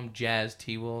come home Jazz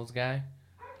T-Wolves guy?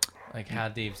 How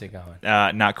deep's it going?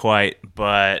 Not quite,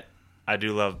 but I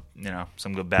do love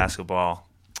some good basketball.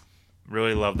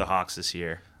 Really love the Hawks this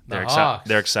year. They're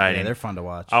exciting. Yeah, they're fun to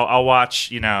watch. I'll watch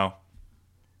the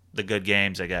good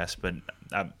games, I guess, but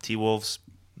T-Wolves,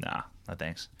 nah, no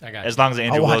thanks. I got as long as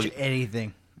Andrew I'll watch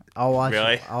anything. I'll watch.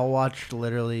 Really? I'll watch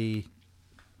literally.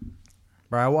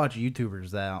 Bro, I watch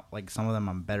YouTubers that some of them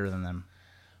I'm better than them.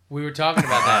 We were talking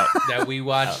about that we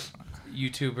watch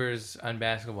YouTubers on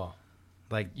basketball.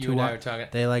 Like you and I were talking.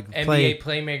 They NBA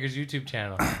Playmakers YouTube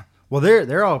channel. Well,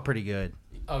 they're all pretty good,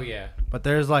 Oh yeah. but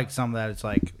there's like some that it's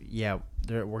like, yeah,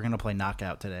 we're gonna play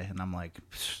knockout today, and I'm like,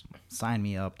 sign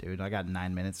me up, dude. I got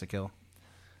 9 minutes to kill.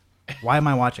 Why am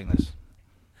I watching this?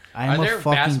 I am Are a there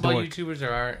fucking basketball dork.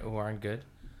 YouTubers who aren't good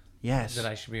Yes. that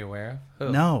I should be aware of?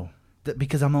 Who? No,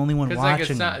 because I'm the only one Because like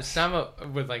watching.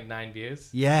 some with like 9 views.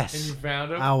 Yes. And you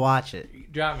found them. I'll watch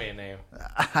it. Drop me a name.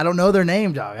 I don't know their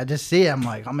name, dog. I just see it. I'm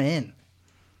like, I'm in.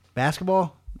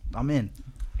 Basketball, I'm in.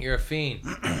 You're a fiend.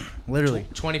 Literally.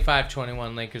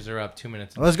 25-21 Lakers are up 2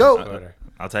 minutes. in Let's the go. first quarter.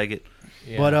 I'll take it.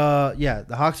 Yeah. But yeah,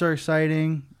 the Hawks are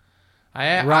exciting.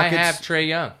 I Rockets- have Trey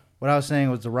Young. What I was saying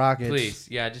was the Rockets. Please.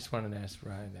 Yeah, I just wanted to ask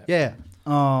Ryan that. Yeah.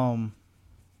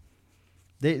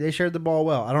 They shared the ball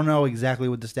well. I don't know exactly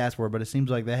what the stats were, but it seems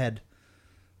like they had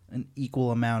an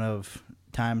equal amount of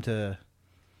time to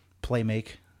play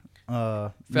make.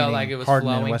 Felt meaning like it was Harden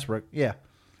flowing. and Westbrook. Yeah.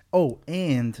 Oh,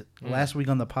 and last week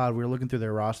on the pod, we were looking through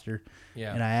their roster,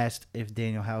 Yeah. and I asked if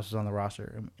Daniel House was on the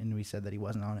roster, and we said that he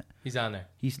wasn't on it. He's on there.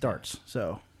 He starts,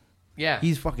 so Yeah.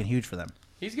 he's fucking huge for them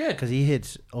He's good. because he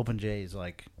hits open J's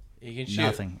like He can shoot.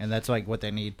 nothing, and that's like what they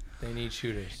need. They need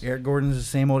shooters. Eric Gordon's the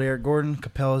same old Eric Gordon.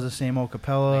 Capella's the same old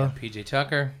Capella. PJ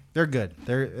Tucker. They're good.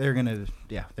 They're gonna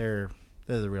they're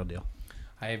the real deal.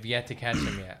 I have yet to catch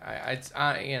him yet.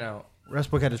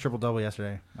 Westbrook had a triple double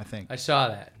yesterday, I think. I saw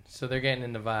that. So they're getting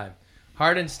in the vibe.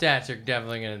 Harden's stats are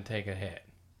definitely going to take a hit.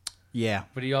 Yeah,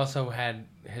 But he also had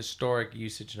historic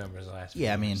usage numbers last week.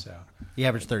 Yeah, I mean, so he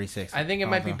averaged 36. I think it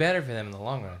might be better for them in the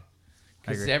long run.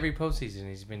 Because agree. every postseason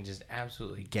he's been just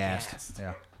absolutely gassed.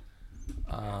 Yeah,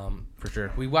 for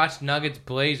sure. We watched Nuggets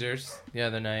Blazers the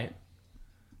other night.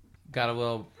 Got a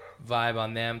little vibe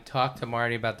on them. Talked to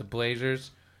Marty about the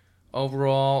Blazers.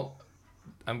 Overall,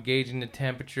 I'm gauging the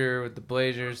temperature with the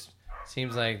Blazers.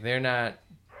 Seems like their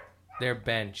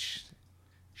bench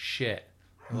shit.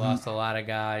 They lost a lot of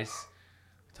guys.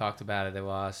 Talked about it. They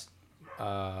lost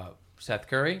Seth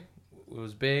Curry. It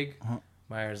was big.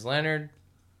 Myers Leonard.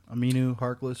 Aminu,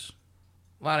 Harkless.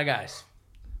 A lot of guys.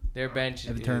 Their bench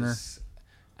Evan is, Turner.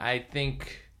 I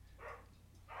think,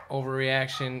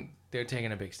 overreaction. They're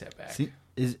taking a big step back. See,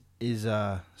 is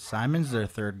Simons their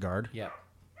third guard? Yeah.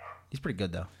 He's pretty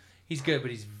good though. He's good,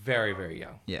 but he's very, very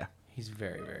young. Yeah. He's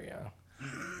very, very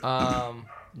young.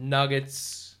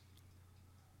 Nuggets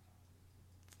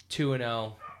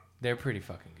 2-0. They're pretty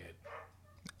fucking good.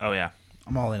 Oh yeah.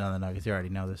 I'm all in on the Nuggets. You already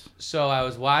know this. So I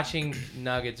was watching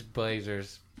Nuggets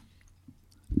Blazers,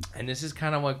 and this is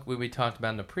kind of what we talked about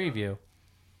in the preview.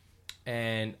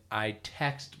 And I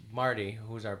text Marty,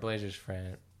 who's our Blazers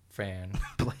fan.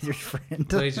 Blazers friend.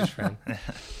 Blazers friend.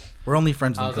 We're only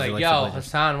friends. I was like, yo,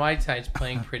 Hassan Whiteside's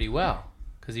playing pretty well.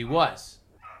 Because he was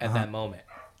at that moment.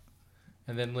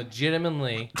 And then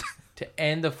legitimately, to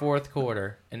end the fourth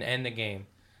quarter and end the game,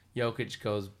 Jokic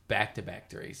goes back-to-back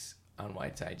threes on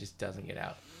Whiteside. Just doesn't get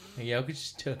out. And Jokic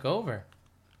just took over.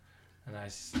 And I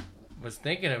was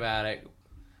thinking about it.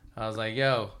 I was like,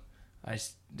 yo,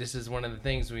 this is one of the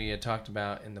things we had talked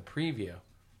about in the preview.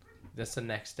 That's the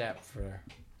next step for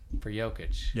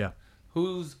Jokic. Yeah.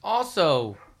 Who's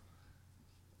also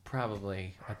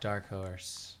probably a dark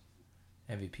horse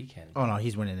MVP candidate. Oh no,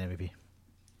 he's winning MVP.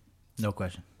 No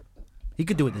question. He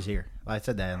could do it this year. I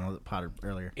said that in the pod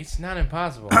earlier. It's not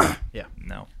impossible. Yeah.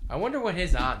 No. I wonder what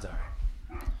his odds are.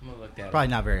 I'm going to look that Probably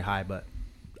up. not very high, but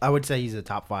I would say he's a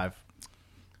top 5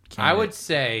 I candidate. would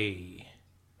say,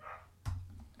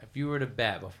 if you were to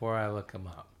bet before I look him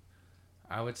up,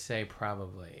 I would say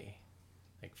probably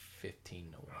like 15-1.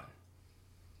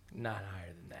 Not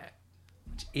higher than that.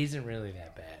 Which isn't really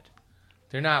that bad.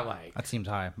 They're not like, That seems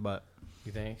high, but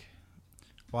you think?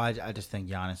 well, I just think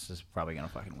Giannis is probably gonna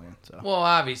fucking win. So Well,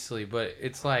 obviously, but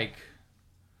it's like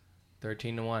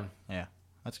 13-1. yeah,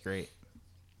 that's great.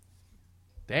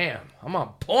 Damn, I'm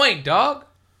on point, dog.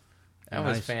 That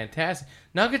was Nice. fantastic.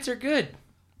 Nuggets are good.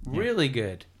 Really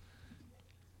good.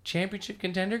 Championship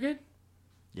contender good?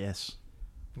 Yes.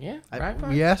 Yeah, right,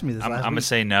 Pod? You asked me this I'm last gonna week.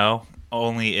 say no,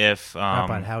 only if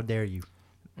Rapod, how dare you?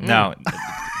 no.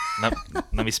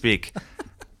 let me speak.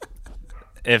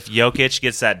 If Jokic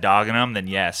gets that dog in him, then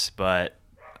yes. But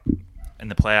in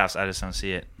the playoffs, I just don't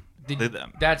see it.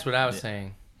 That's what I was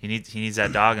saying. He needs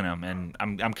that dog in him, and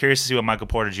I'm curious to see what Michael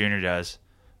Porter Jr. does.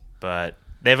 But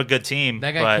they have a good team.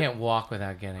 That guy but can't walk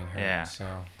without getting hurt. Yeah. So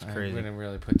I crazy. wouldn't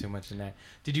really put too much in that.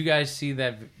 Did you guys see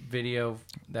that video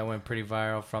that went pretty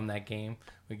viral from that game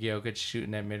with Jokic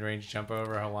shooting that mid-range jumper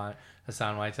over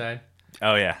Hassan Whiteside?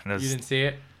 Oh yeah, You didn't see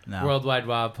it? No. Worldwide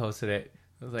Wild posted it.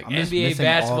 It was like, I'm just NBA missing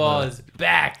all basketball the- is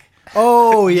back.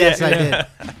 Oh yes, I did.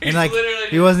 He's And like literally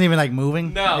he wasn't even like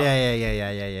moving. No.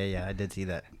 Yeah. I did see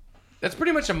that. That's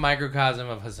pretty much a microcosm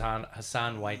of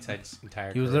Hassan Whiteside's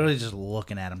entire He was career. literally just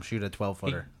looking at him shoot a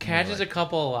 12-footer. He catches a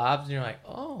couple of lobs, and you're like,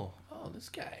 oh, this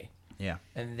guy. Yeah.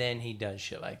 And then he does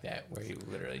shit like that, where he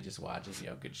literally just watches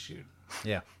Jokic shoot.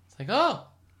 Yeah. It's like, oh,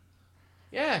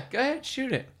 yeah, go ahead,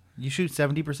 shoot it. You shoot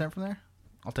 70% from there?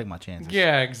 I'll take my chances.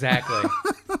 Yeah, exactly.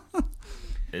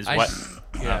 Is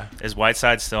Yeah.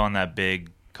 Whiteside still on that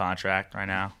big contract right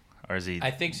now, or is he?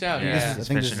 I think so. Yeah. Yeah, I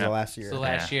think this is the last year. So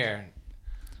last year,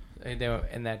 they were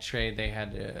in that trade. They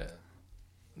had to.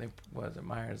 Was it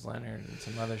Myers Leonard and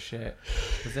some other shit?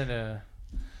 Was it a?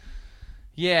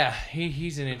 Yeah,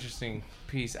 he's an interesting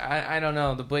piece. I don't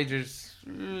know. The Blazers,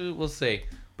 we'll see.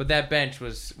 But that bench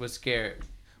was scary.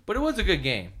 But it was a good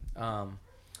game.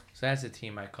 So that's a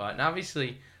team I caught. And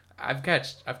obviously, I've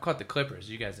caught the Clippers.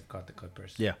 You guys have caught the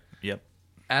Clippers. Yeah. Yep.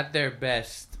 At their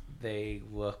best, they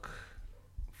look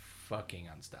fucking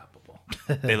unstoppable.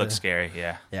 They look scary.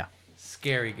 Yeah. Yeah.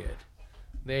 Scary good.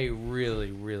 They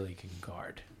really, really can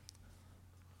guard.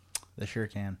 They sure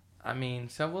can. I mean,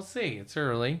 so we'll see. It's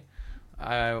early.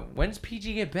 When's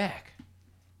PG get back?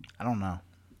 I don't know.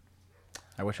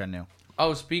 I wish I knew.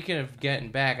 Oh, speaking of getting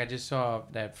back, I just saw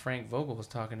that Frank Vogel was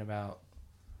talking about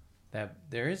that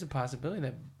there is a possibility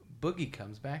that Boogie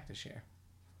comes back this year.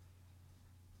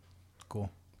 Cool.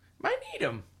 Might need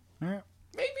him. All right.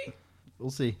 Maybe.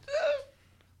 We'll see.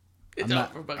 It's I'm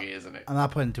up for Boogie, isn't it? I'm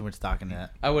not putting too much stock into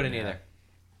that. I wouldn't either.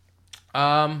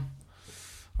 All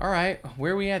right.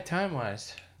 Where are we at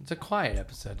time-wise? It's a quiet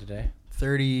episode today.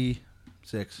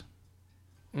 36.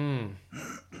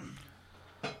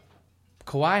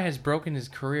 Kawhi has broken his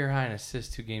career high in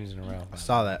assists 2 games in a row. I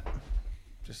saw that.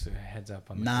 Just a heads up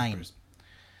on the 9. Clippers.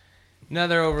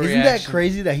 Another overreaction. Isn't that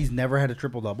crazy that he's never had a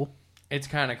triple-double? It's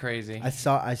kind of crazy. I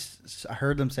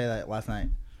heard them say that last night,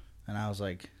 and I was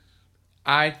like...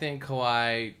 I think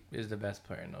Kawhi is the best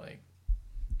player in the league.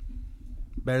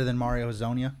 Better than Mario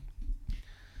Hezonja?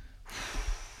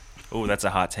 Oh, that's a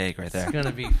hot take right there. It's going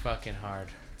to be fucking hard.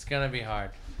 It's going to be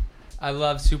hard. I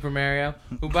love Super Mario,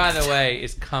 who, by the way,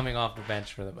 is coming off the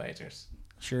bench for the Blazers.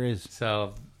 Sure is.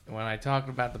 So when I talked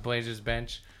about the Blazers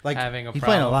bench Like, having a he's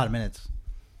problem. playing a lot of minutes.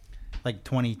 Like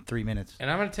 23 minutes. And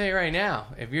I'm going to tell you right now,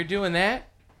 if you're doing that,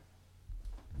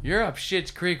 you're up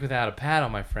Shit's Creek without a paddle,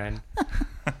 my friend.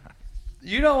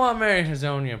 You don't want Mario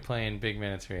Hezonja playing big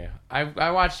minutes for you.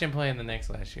 I watched him play in the Knicks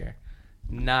last year.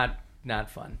 Not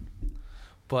fun.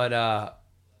 But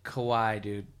Kawhi,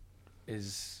 dude,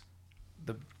 is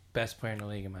the best player in the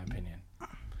league in my opinion.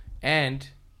 And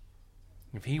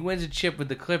if he wins a chip with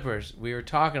the Clippers, we were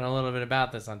talking a little bit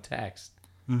about this on text.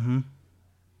 Mm-hmm.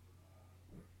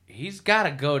 He's got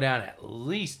to go down at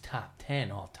least top 10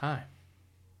 all time.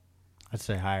 I'd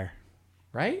say higher.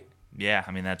 Right? Yeah,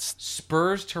 I mean that's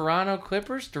Spurs, Toronto,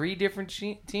 Clippers, 3 different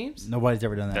teams. Nobody's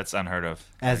ever done that. that's unheard of.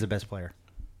 As the best player.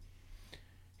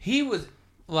 He was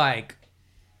 1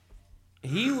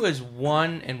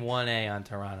 and 1A on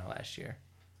Toronto last year.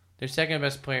 Their second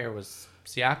best player was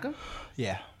Siakam.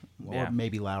 Yeah. Or Yeah.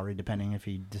 maybe Lowry, depending if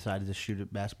he decided to shoot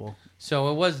at basketball.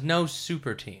 So it was no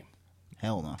super team.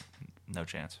 Hell no. No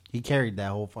chance. He carried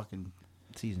that whole fucking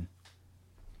season.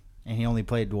 And he only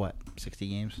played, 60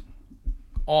 games?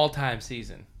 All-time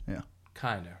season. Yeah.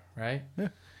 Kind of, right? Yeah.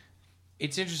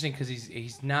 It's interesting because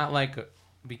he's not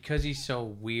because he's so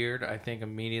weird, I think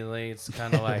immediately it's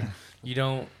kind of like he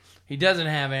doesn't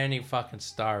have any fucking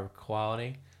star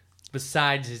quality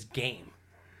besides his game.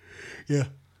 Yeah.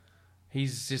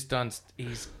 He's just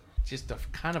a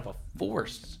kind of a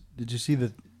force. Did you see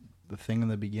the thing in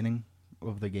the beginning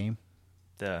of the game?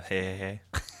 The hey.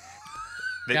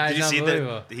 Guy's Did you see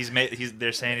unbelievable. that?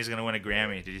 They're saying he's going to win a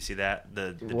Grammy. Did you see that?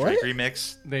 The What? Drake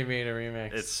remix. They made a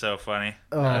remix. It's so funny.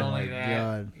 Oh, Not my only that,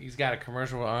 God. he's got a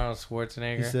commercial with Arnold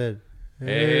Schwarzenegger. He said,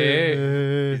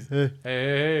 Hey. hey.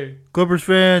 Hey. Clippers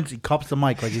fans. He cups the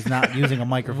mic like he's not using a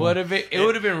microphone. It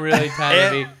would have been really tight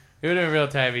if he. It would have been real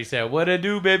tight if he said, "What it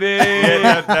do, baby?"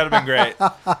 Yeah, that'd have been great.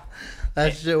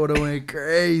 That shit would have went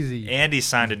crazy. And he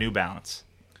signed a New Balance.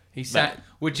 He said,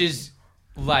 which is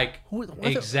like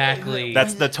exactly.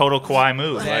 That's the total Kawhi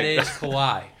move. That Like, is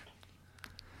Kawhi.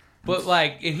 But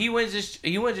like, if he wins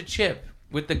a chip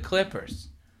with the Clippers,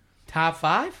 top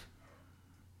 5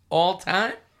 all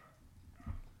time.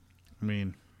 I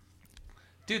mean,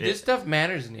 Dude, this stuff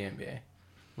matters in the NBA.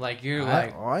 Like you're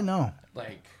I know.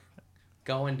 like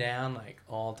going down like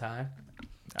all time.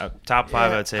 top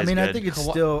 5, Yeah, I'd say. I is mean, good. I think it's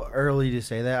still early to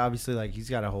say that. Obviously, like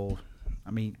he's got a whole. I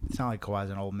mean, it's not like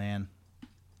Kawhi's an old man,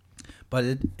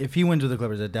 but if he wins with the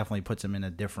Clippers, it definitely puts him in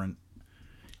a different.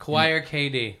 Kawhi or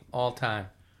KD all time.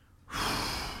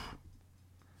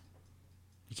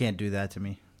 You can't do that to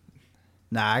me.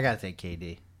 Nah, I gotta take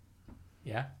KD.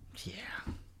 Yeah. Yeah,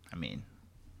 I mean,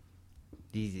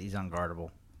 he's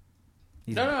unguardable.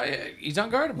 He's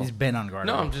unguardable. He's been unguardable.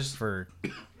 No, I'm just for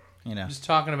just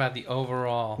talking about the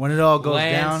overall when it all goes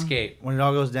landscape. When it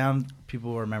all goes down,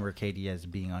 people will remember KD as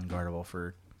being unguardable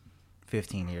for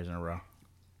 15 years in a row.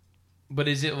 But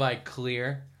is it like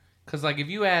clear? Because like if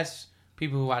you ask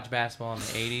people who watch basketball in the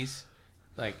 80s,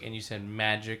 like, and you said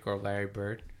Magic or Larry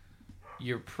Bird,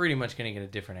 you're pretty much going to get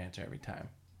a different answer every time,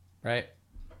 right?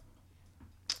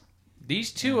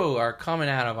 These two are coming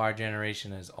out of our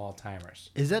generation as all-timers.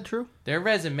 Is that true? Their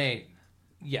resume,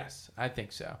 yes, I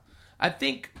think so. I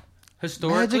think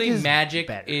historically Magic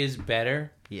is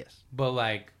better. Yes. But,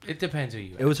 like, it depends who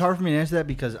you ask. It was hard for me to answer that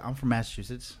because I'm from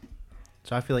Massachusetts.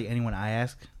 So I feel like anyone I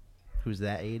ask who's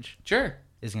that age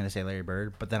is going to say Larry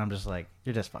Bird. But then I'm just like,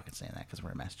 you're just fucking saying that because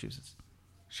we're in Massachusetts.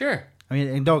 Sure. I mean,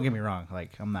 and don't get me wrong.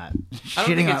 Like, I'm not I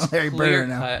don't think shitting on Larry Bird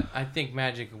now. I think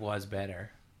Magic was better.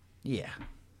 Yeah.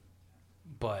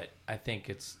 But I think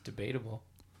it's debatable.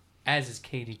 As is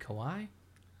KD Kawhi.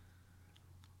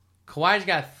 Kawhi's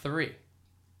got 3,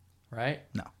 right?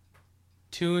 No.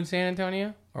 2 in San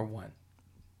Antonio or 1?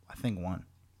 I think 1.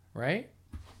 Right?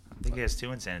 I think he has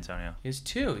 2 in San Antonio. He has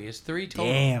 2. He has 3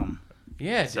 total. Damn.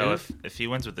 Yeah, so dude. if he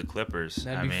wins with the Clippers,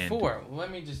 That'd be 4. Well,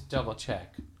 let me just double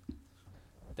check.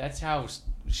 That's how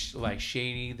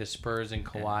shady the Spurs and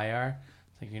Kawhi are.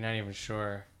 It's like you're not even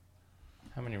sure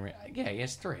how many. Yeah, he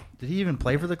has 3. Did he even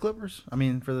play for the Clippers? I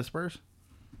mean, for the Spurs?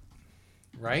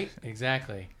 Right?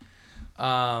 Exactly.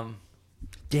 Damn,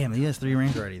 he has 3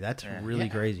 rings already. That's really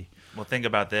crazy. Well, think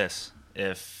about this.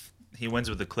 If he wins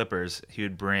with the Clippers, he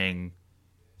would bring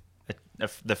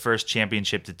the first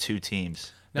championship to 2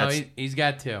 teams. No, he's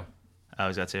got 2. Oh,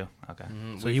 he's got 2? Okay.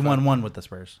 Mm-hmm. So he won 1 with the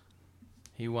Spurs.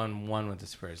 He won 1 with the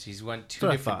Spurs. He's won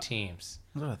 2 different teams.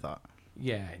 That's what I thought.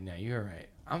 Yeah, no, you're right.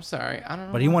 I'm sorry. I don't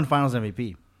know. But he won Finals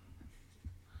MVP.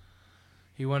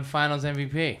 He won Finals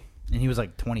MVP. And he was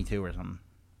like 22 or something.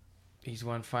 He's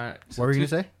won Finals. What were you going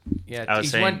to say? Yeah,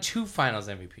 he's won 2 Finals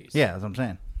MVPs. Yeah, that's what I'm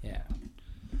saying. Yeah.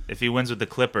 If he wins with the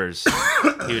Clippers,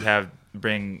 he would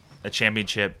bring a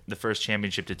championship, the first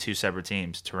championship to 2 separate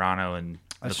teams, Toronto and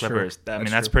the Clippers. True. I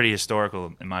mean, that's pretty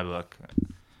historical in my book.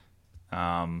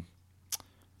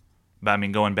 But I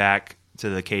mean, going back to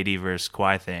the KD versus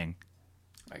Kawhi thing,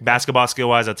 basketball skill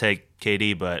wise, I'll take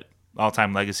KD, but all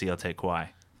time legacy, I'll take Kawhi.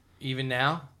 Even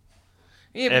now?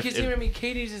 Yeah, because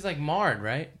KD's is like marred,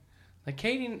 right? Like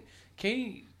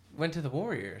KD went to the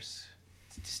Warriors.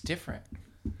 It's just different.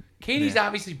 KD's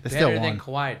obviously better than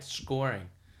Kawhi at scoring.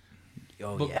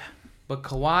 Oh, yeah. But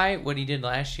Kawhi, what he did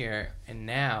last year, and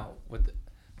now with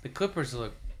the Clippers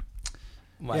look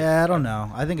like... Yeah, I don't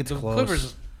know. I think it's close. The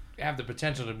Clippers have the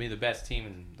potential to be the best team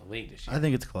in the league this year. I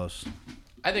think it's close.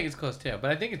 I think it's close too, but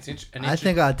I think it's interesting. I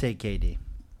think I'd take KD.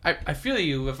 I feel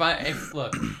you. Look,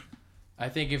 I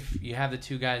think if you have the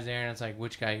 2 guys there and it's like,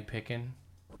 which guy are you picking?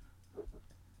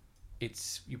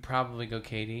 You probably go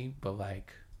KD, but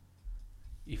like,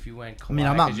 if you went Kawhi, I mean,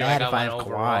 I'm not mad like, if I have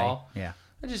Kawhi. Yeah.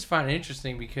 I just find it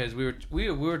interesting because we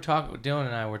were talking, Dylan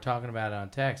and I were talking about it on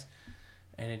text,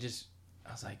 and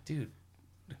I was like, dude,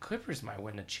 the Clippers might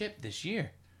win the chip this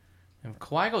year. And if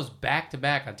Kawhi goes back to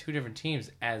back on 2 different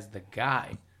teams as the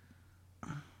guy,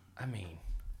 I mean,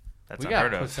 we got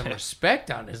to put some respect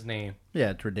on his name.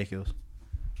 Yeah, it's ridiculous.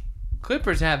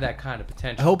 Clippers have that kind of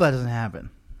potential. I hope that doesn't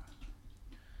happen.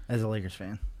 As a Lakers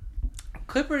fan,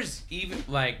 Clippers even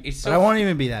like it's so. But I won't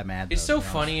even be that mad. It's so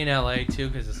funny in LA too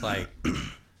because it's like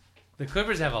the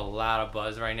Clippers have a lot of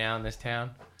buzz right now in this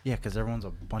town. Yeah, because everyone's a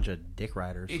bunch of dick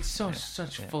riders. It's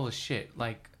such full of shit.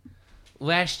 Like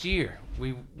last year,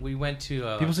 we went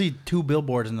to people see 2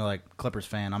 billboards and they're like, Clippers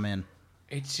fan, I'm in.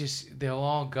 It's just they'll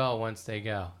all go once they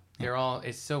go. They're all.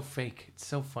 It's so fake. It's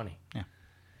so funny. Yeah.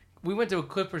 We went to a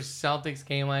Clippers Celtics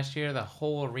game last year. The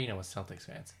whole arena was Celtics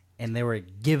fans. And they were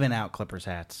giving out Clippers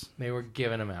hats. They were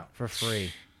giving them out for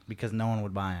free because no one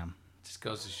would buy them. Just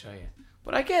goes to show you.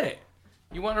 But I get it.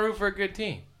 You want to root for a good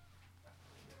team.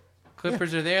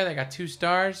 Clippers are there. They got 2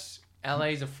 stars.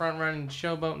 LA's a front-running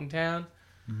showboat in town.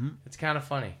 Mm-hmm. It's kind of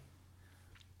funny.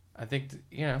 I think,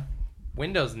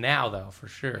 windows now, though, for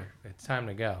sure. It's time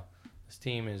to go. This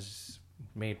team is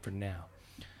made for now.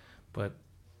 But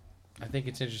I think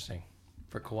it's interesting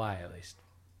for Kawhi, at least.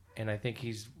 And I think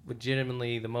he's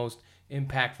legitimately the most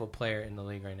impactful player in the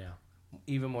league right now.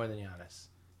 Even more than Giannis,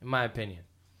 in my opinion.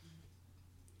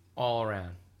 All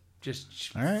around. Just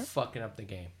fucking up the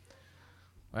game.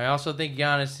 I also think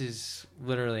Giannis is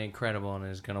literally incredible and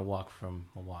is going to walk from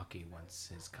Milwaukee once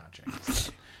his contract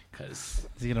is because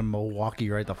he's going to Milwaukee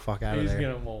right the fuck out of there. He's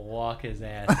going to walk his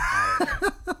ass out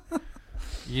of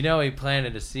there. He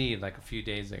planted a seed like a few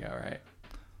days ago, right?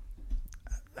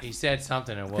 He said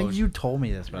something, and I think you told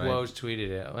me this, but Woj tweeted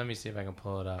it. Let me see if I can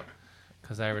pull it up,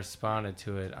 because I responded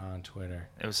to it on Twitter.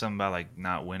 It was something about like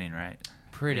not winning, right?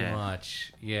 Pretty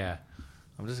much, yeah.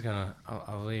 I'm just gonna.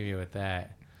 I'll leave you with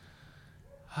that.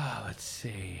 Let's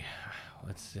see.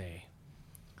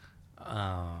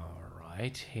 All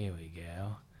right, here we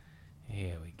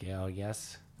go.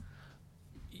 Yes,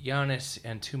 Giannis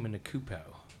Antetokounmpo.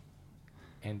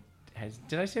 And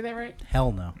did I say that right?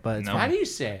 hell no. But it's No. fine. How do you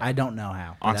say it? I don't know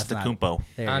how. but that's not- Antetokounmpo.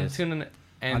 There it is.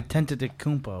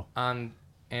 Antetokounmpo.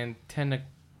 Antetokounmpo.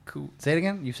 Say it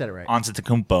again. You said it right.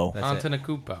 Antetokounmpo. That's it.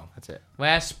 Antetokounmpo. That's it.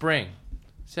 Last spring,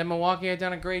 said Milwaukee had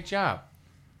done a great job.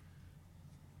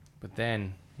 But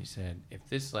then he said, if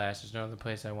this lasts, there's no other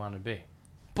place I want to be.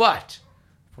 But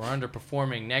if we're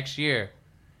underperforming next year,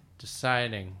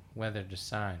 deciding whether to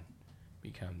sign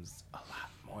becomes a lot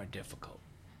more difficult.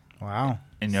 Wow.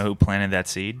 And you know who planted that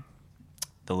seed?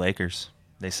 The Lakers.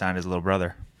 They signed his little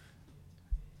brother.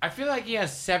 I feel like he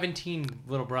has 17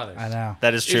 little brothers. I know.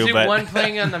 That is true, Is it but one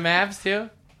playing on the Mavs too?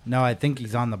 No, I think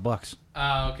he's on the Bucks.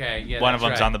 Oh, okay. Yeah, one of that's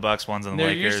them's right. on the Bucks, one's on the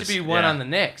There Lakers. used to be one Yeah. on the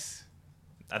Knicks.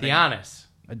 I Be think- honest.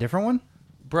 A different one?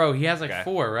 Bro, he has like Okay.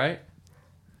 4, right?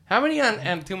 How many on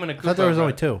Antetokounmpo? I thought there was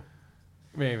only 2.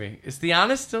 Maybe. Is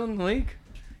Giannis still in the league?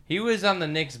 He was on the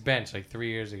Knicks bench like 3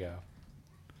 years ago.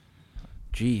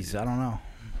 Jeez, I don't know.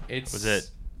 It's Was it?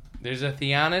 There's a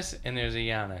Giannis and there's a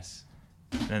Giannis.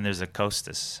 Then there's a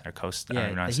Costas. Or Coast. I don't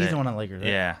even know how to he's say the it. one on Lakers. Right?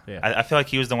 Yeah. Yeah. I feel like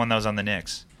he was the one that was on the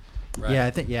Knicks. Right. Yeah,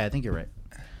 I think you're right.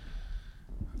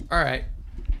 All right.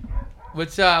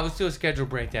 Let's do a schedule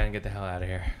breakdown and get the hell out of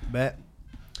here. Bet.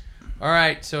 All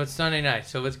right, so it's Sunday night.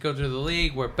 So let's go through the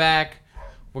league. We're back.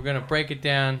 We're gonna break it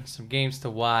down. Some games to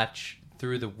watch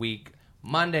through the week.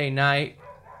 Monday night,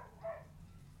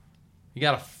 you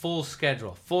got a full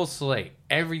schedule, full slate.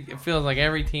 It feels like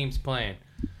every team's playing.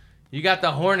 You got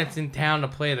the Hornets in town to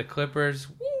play the Clippers.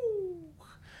 Woo!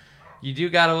 You do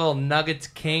got a little Nuggets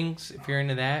Kings if you're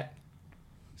into that.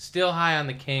 Still high on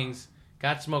the Kings.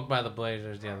 Got smoked by the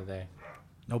Blazers the other day.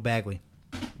 No Bagley.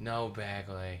 No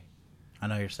Bagley. I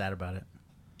know you're sad about it.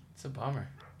 It's a bummer.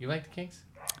 You like the Kings?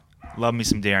 Love me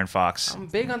some De'Aaron Fox. I'm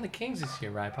big on the Kings this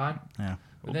year, Rypod. Yeah.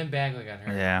 But then Bagley got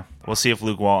hurt. Yeah. We'll see if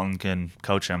Luke Walton can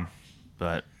coach him.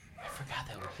 But I forgot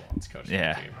that Luke Walton's coaching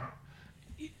Yeah.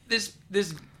 the team.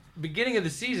 This beginning of the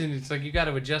season, it's like you got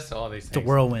to adjust to all these It's a things.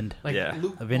 whirlwind. Like Yeah.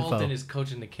 Luke Of info. Walton is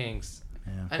coaching the Kings.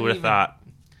 Yeah. I who would didn't have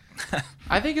even- thought?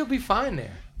 I think he'll be fine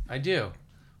there. I do.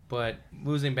 But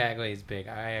losing Bagley is big.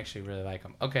 I actually really like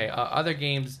him. Okay, other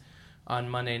games on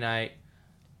Monday night.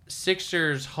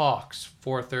 Sixers Hawks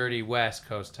 4:30 West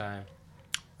Coast time.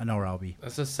 I know where I'll be.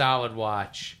 That's a solid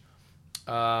watch.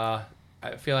 I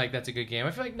feel like that's a good game.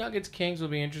 I feel like Nuggets Kings will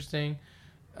be interesting.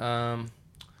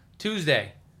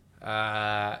 Tuesday,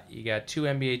 you got 2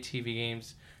 NBA TV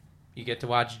games. You get to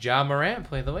watch Ja Morant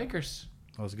play the Lakers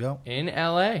Let's go. in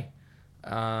LA.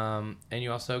 And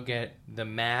you also get the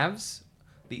Mavs,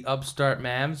 the upstart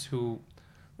Mavs, who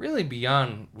really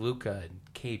beyond Luka and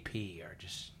KP are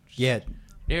just Yeah,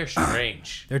 they're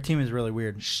strange. their team is really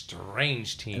weird.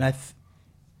 Strange team. And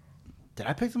did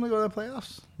I pick them to go to the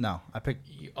playoffs? No, I picked.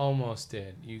 You almost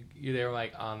did. You they were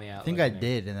like on the outlet. I think I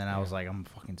did, and then I was like, I'm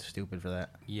fucking stupid for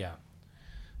that. Yeah.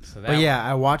 So that, But yeah,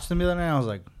 I watched them the other night. And I was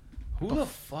like, who the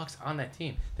fuck's on that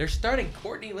team? They're starting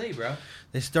Courtney Lee, bro.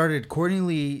 they started Courtney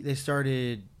Lee. They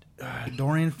started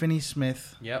Dorian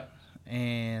Finney-Smith Yep.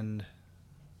 and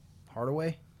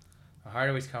Hardaway.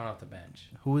 Hardaway's coming off the bench.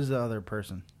 Who was the other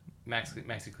person?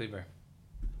 Maxi Kleber.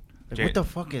 Like, Jay- what the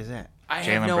fuck is that? I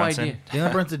have Jalen no Brunson? idea.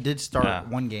 Jalen Brunson did start Yeah.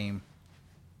 one game.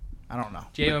 I don't know.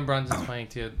 Jalen Brunson's playing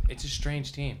too. It's a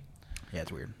strange team. Yeah,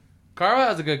 it's weird.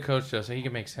 Carlisle's a good coach though, so he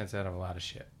can make sense out of a lot of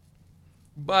shit.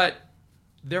 But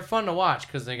they're fun to watch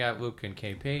because they got Luke and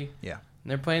KP. Yeah.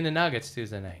 And they're playing the Nuggets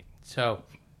Tuesday night. So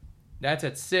that's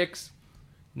at 6,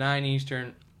 9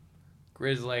 Eastern.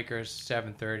 Grizz Lakers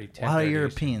 7:30. A lot of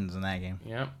Europeans in that game.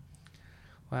 Yep.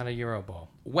 A lot of Euro Bowl.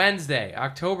 Wednesday,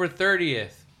 October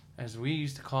 30th, as we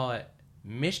used to call it,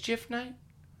 Mischief Night?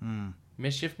 Mm.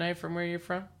 Mischief Night from where you're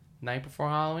from? Night before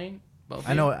Halloween? Both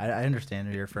I of know. you? I understand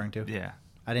what you're referring to. Yeah.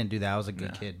 I didn't do that. I was a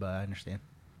good Yeah. kid, but I understand.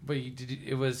 But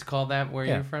it was called that where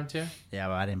Yeah. you're from too? Yeah,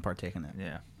 but I didn't partake in that.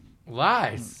 Yeah.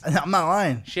 Lies. I'm not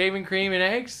lying. Shaving cream and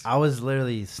eggs? I was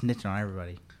literally snitching on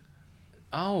everybody.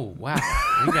 Oh, wow.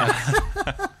 We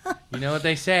got you know what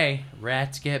they say,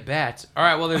 rats get bats. All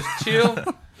right, well, there's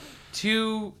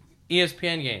two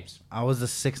ESPN games. I was the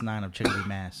 6'9" of Chicopee,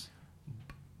 Mass.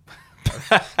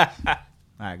 All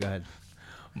right, go ahead.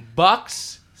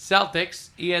 Bucks, Celtics,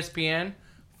 ESPN,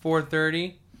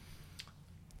 4:30.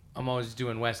 I'm always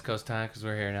doing West Coast time because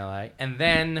we're here in LA. And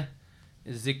then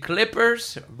The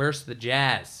Clippers versus the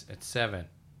Jazz at 7.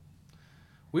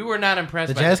 We were not impressed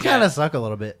The by Jazz the kind of Jazz. suck a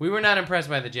little bit. We were not impressed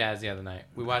by the Jazz the other night.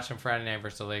 We watched them Friday night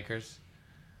versus the Lakers.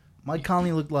 Mike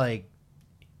Conley looked like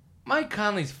Mike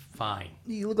Conley's fine.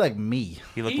 he looked like me.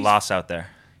 He looked He's- lost out there.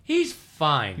 He's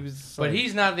fine. He was but like-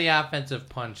 he's not the offensive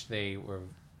punch they were.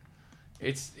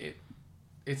 It's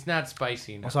not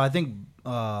spicy enough. Also, I think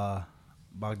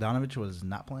Bogdanovich was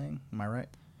not playing. Am I right?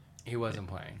 He wasn't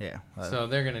playing. Yeah. So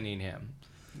they're gonna need him.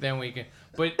 Then we can.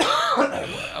 But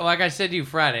like I said to you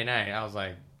Friday night, I was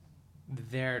like,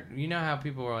 "There." You know how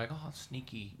people were like, "Oh,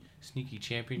 sneaky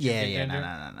championship." yeah.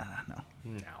 contender?"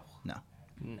 No.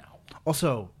 No.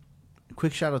 Also,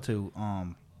 quick shout out to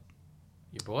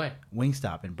Your boy.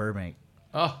 Wingstop in Burbank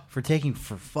Oh, for taking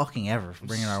for fucking ever for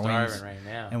bringing our starving wings. right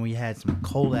now. And we had some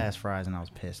cold ass fries, and I was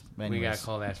pissed. But We got anyways,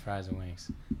 cold ass fries and wings.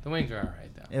 The wings are all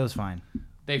right though. it was fine.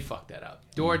 They fucked that up.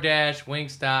 DoorDash,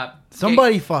 Wingstop.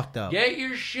 Somebody fucked up. Get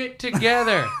your shit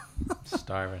together.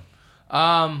 Starving.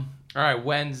 All right,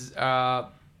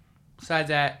 besides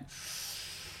that,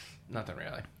 nothing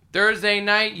really. Thursday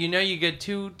night, you get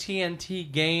 2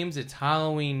 TNT games. It's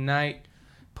Halloween night.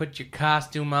 Put your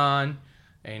costume on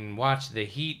and watch the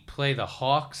Heat play the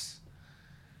Hawks.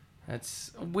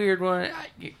 That's a weird one.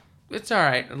 It's all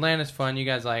right. Atlanta's fun. You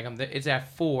guys like them. It's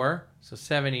at 4, so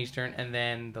 7 Eastern. And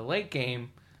then the late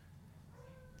game,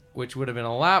 which would have been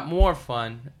a lot more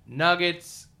fun,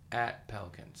 Nuggets at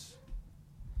Pelicans.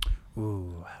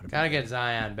 Ooh. Gotta get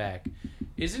Zion back.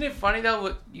 Isn't it funny,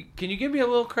 though? Can you give me a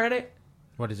little credit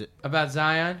What is it? about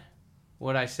Zion?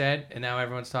 What I said, and now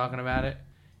everyone's talking about it.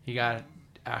 He got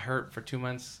hurt for 2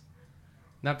 months.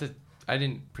 Not that I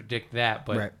didn't predict that,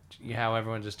 but Right. how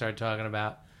everyone just started talking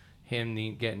about him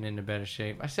getting into better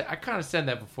shape. I kind of said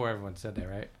that before everyone said that,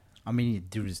 right? I mean,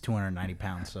 dude is 290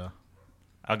 pounds, so.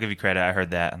 I'll give you credit. I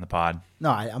heard that on the pod.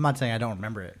 No, I'm not saying I don't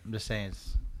remember it. I'm just saying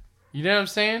it's. You know what I'm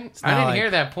saying? I not didn't like- hear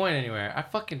that point anywhere. I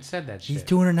fucking said that shit. He's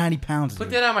 290 pounds. Put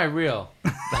dude. that on my reel.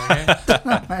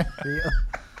 Okay? Real.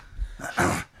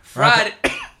 Friday.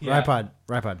 Ripod.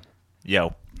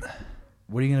 Yo,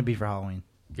 What are you gonna be for Halloween?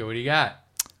 Yo, what do you got?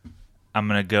 I'm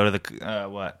going to go to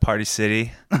the Party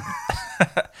City. I'm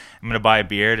going to buy a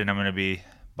beard, and I'm going to be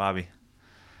Bobby.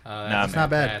 Oh, No, that's it's not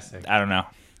bad. fantastic. I don't know.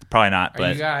 Probably not, Are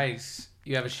but you guys?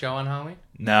 You have a show on Halloween?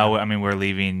 no, I mean, we're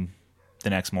leaving the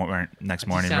next morning You real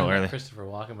sound like early. Christopher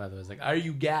Walken, by the way. It's like, are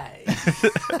you guys?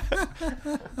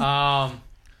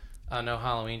 No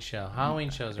Halloween show. Halloween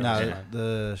shows are always No, fun.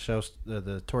 the show,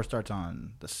 the tour starts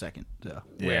on the 2nd. So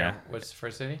Yeah. Where? What's the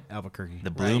first city? Albuquerque. The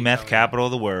Right, blue you meth told me. capital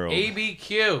of the world.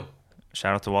 ABQ.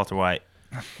 Shout out to Walter White.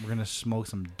 We're gonna smoke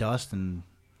some dust and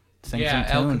sing Yeah,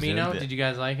 some El tunes. Camino. dude. Did you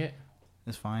guys like it?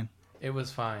 It's fine. It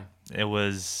was fine. It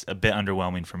was a bit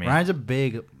underwhelming for me. Ryan's a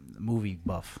big movie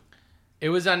buff. It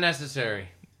was unnecessary.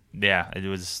 Yeah, it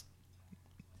was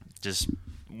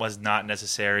not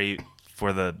necessary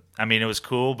for the. I mean, it was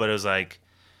cool, but it was like,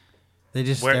 They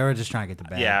were just trying to get the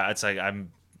bag. yeah, it's like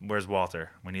Where's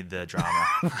Walter? We need the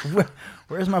drama.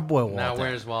 Where's my boy Walter? Now,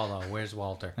 where's Waldo? Where's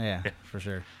Walter? Yeah, for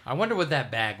sure. I wonder what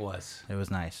that bag was. It was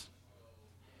nice.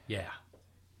 Yeah.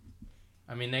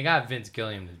 I mean, they got Vince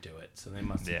Gilliam to do it, so they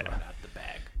must have Yeah. brought out the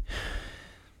bag.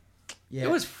 Yeah, It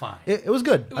was fine. It was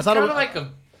good. It was I thought kind it of was like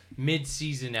a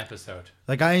mid-season episode.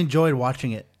 like I enjoyed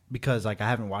watching it because like I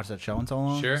haven't watched that show in so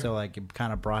long. Sure. So like it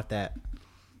kind of brought that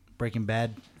Breaking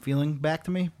Bad feeling back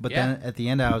to me. But Yeah. then at the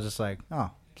end I was just like,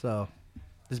 oh, so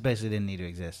this basically didn't need to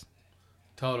exist.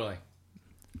 Totally.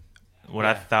 What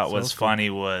I Yeah, thought so was it's cool. funny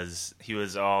was he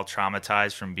was all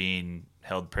traumatized from being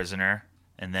held prisoner,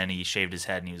 and then he shaved his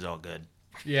head and he was all good.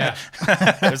 Yeah.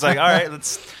 It was like, all right,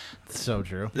 let's. It's so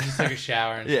true. He just took a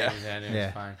shower and Yeah. shaved his head and it Yeah.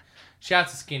 was fine.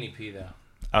 Shouts to Skinny P, though.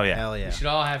 Oh yeah, Hell yeah. We should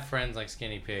all have friends like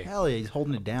Skinny P. Hell yeah, he's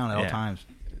holding it down at all Yeah. times.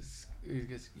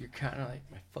 You're kind of like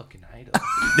my fucking idol.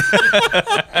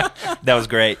 that was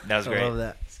great. That was I great. love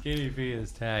that. Skinny P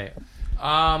is tight.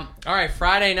 All right,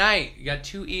 Friday night. You got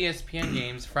 2 ESPN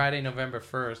games. Friday, November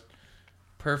 1st.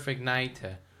 Perfect night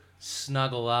to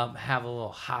snuggle up, have a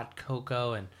little hot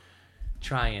cocoa, and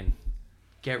try and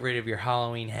get rid of your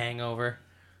Halloween hangover.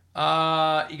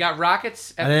 You got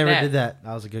Rockets at I the never Nets. did that.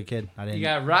 I was a good kid. I didn't. You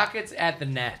got Rockets at the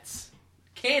Nets.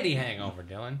 Candy hangover,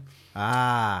 Dylan.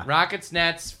 Rockets,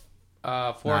 Nets, 4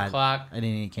 Nah, o'clock. I didn't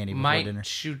eat candy before Might dinner.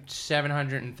 shoot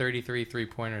 733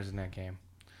 3-pointers in that game.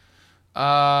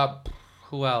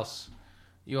 Who else?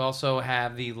 You also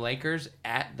have the Lakers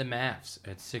at the Mavs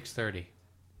at 6:30.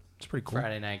 It's pretty cool.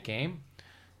 Friday night game.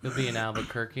 You'll be in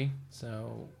Albuquerque.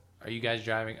 So, are you guys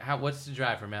driving? What's the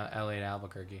drive from LA to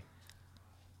Albuquerque?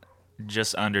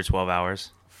 Just under 12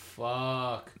 hours.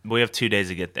 Fuck. We have 2 days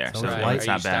to get there, So so it's Right. light. it's Are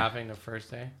you not bad. stopping the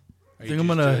first day? Or I you think I'm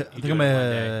just gonna. do it- I you think do I'm it in one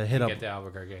gonna day hit and up. Get to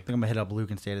Albuquerque. I think I'm gonna hit up Luke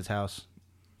and stay at his house.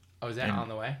 Oh, is that on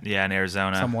the way? Yeah, in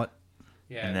Arizona. Somewhat.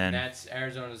 Yeah, And then- that's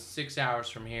Arizona's 6 hours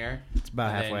from here. It's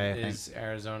about And halfway. I then think. is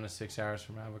Arizona 6 hours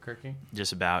from Albuquerque?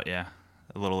 Just about, yeah.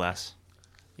 A little less.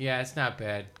 Yeah, it's not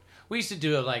bad. We used to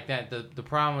do it like that. The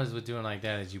problem is with doing like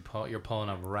that is you're pulling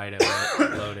up right at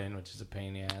load in, which is a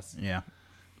pain in the ass. Yeah.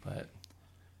 But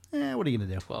What are you gonna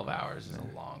do? 12 hours is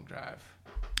a long drive.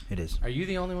 It is. Are you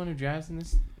the only one who drives in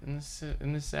this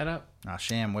setup?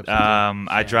 Sham whips.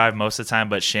 I drive most of the time,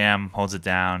 but Sham holds it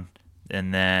down.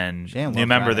 And then Sham new loves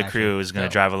member of the driving, crew actually. is going to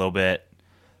Yep. drive a little bit.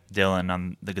 Dylan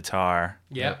on the guitar.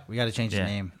 Yep. We got to change Yeah. the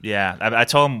name. Yeah, I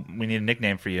told him we need a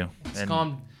nickname for you. Let's And call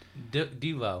him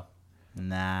D-Lo.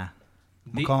 Nah.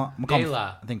 I'm D- gonna call him,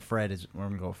 De-La. I think Fred is. We're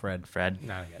gonna go with Fred. Fred.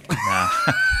 Not a good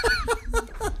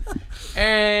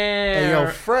No.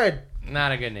 name. Fred.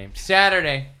 Not a good name.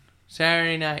 Saturday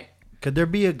night. Could there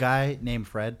be a guy named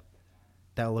Fred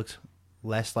that looks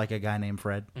less like a guy named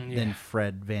Fred Yeah. than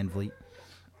Fred Van Vliet?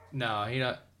 No, he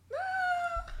don't.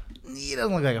 He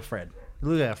doesn't look like a Fred. He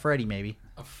looks like a Freddy, maybe.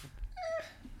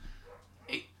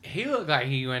 He looked like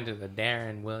he went to the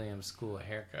Darren Williams School of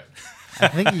Haircut. I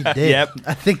think he did. Yep.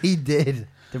 I think he did,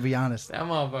 to be honest. That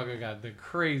motherfucker got the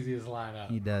craziest lineup.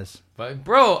 He does. But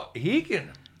bro, he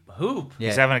can hoop. Yeah.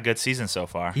 He's having a good season so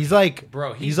far. He's like,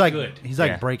 Bro, he's like good. He's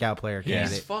like Yeah. breakout player He's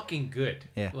candidate. fucking good.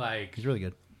 Yeah. Like He's really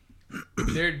good.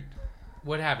 they're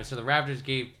what happened? So the Raptors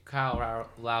gave Kyle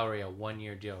Lowry a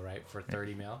 1-year deal, right, for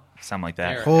 $30 million. Something like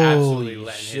They're that. Holy absolutely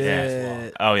letting shit. his ass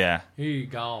walk. Oh, yeah. He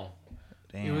gone.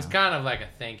 Damn. It was kind of like a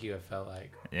thank you. It felt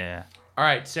like. Yeah. All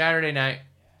right, Saturday night,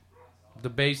 the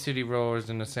Bay City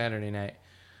Rollers in the Saturday night.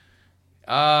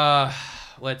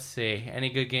 Let's see. Any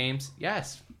good games?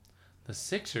 Yes. The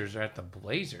Sixers are at the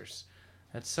Blazers.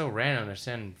 That's so random. They're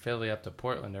sending Philly up to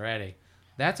Portland already.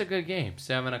 That's a good game.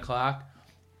 7:00.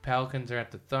 Pelicans are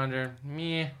at the Thunder.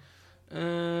 Meh.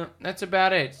 That's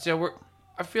about it. So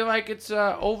I feel like it's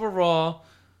overall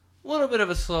a little bit of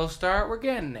a slow start. We're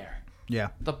getting there. Yeah.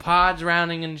 The pod's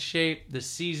rounding into shape. The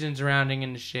season's rounding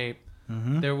into shape.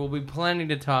 Mm-hmm. There will be plenty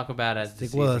to talk about as the Stick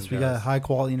season with us. We got goes. high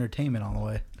quality entertainment on the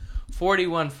way.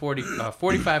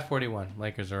 45-41.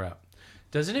 Lakers are up.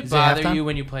 Doesn't it Is it bother halftime? you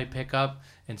when you play pickup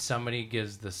and somebody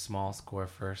gives the small score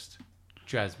first?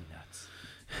 Drives me nuts.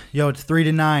 Yo, it's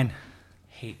 3-9.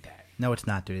 Hate that. No, it's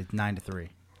not, dude. It's 9-3.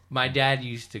 My dad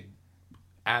used to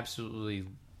absolutely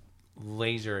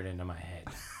laser it into my head.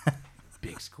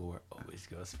 Big score always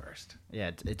goes first. Yeah,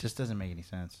 it just doesn't make any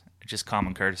sense. Just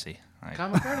common courtesy. Like,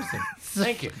 Common courtesy.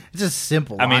 Thank you. It's just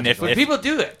simple. I mean, logic, if- But people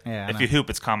do it. yeah, I if know. you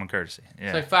hoop, it's common courtesy.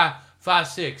 Yeah. It's like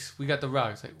 5-6. We got the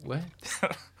rock. It's like, what?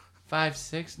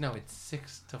 5-6? No, it's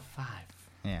 6-5.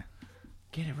 Yeah.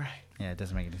 Get it right. Yeah, it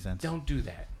doesn't make any sense. Don't do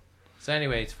that. So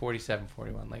anyway, it's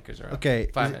 47-41. Lakers are up. Okay,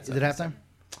 5 is minutes it left. halftime?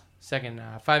 Second,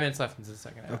 5 minutes left into the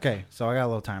second half. Okay, so I got a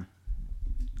little time.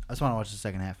 I just want to watch the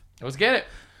second half. Let's get it.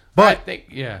 But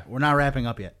yeah. we're not wrapping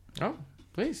up yet. Oh,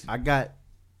 please. I got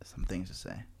some things to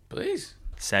say. Please.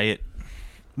 Say it.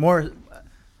 More,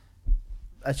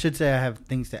 I should say I have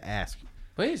things to ask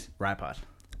Please. Rypod.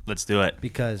 Let's do it.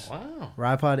 Because Wow.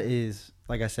 Rypod is,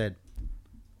 like I said,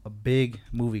 a big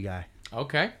movie guy.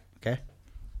 Okay. Okay?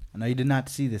 I know you did not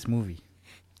see this movie.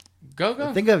 Go.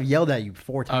 I think I've yelled at you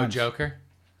 4 Oh, times. Joker.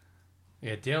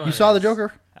 Yeah, Dylan. You saw the is-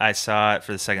 Joker? I saw it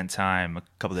for the second time a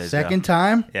couple days ago. Second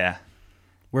time? Yeah.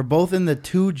 We're both in the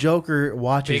 2 Joker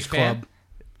watches Big fan? club.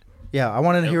 Yeah, I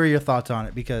wanted to hear your thoughts on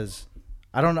it because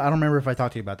I don't remember if I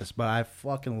talked to you about this, but I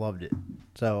fucking loved it.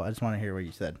 So I just want to hear what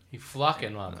you said. You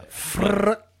fucking love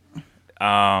it.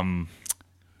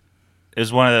 It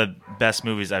was one of the best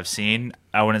movies I've seen.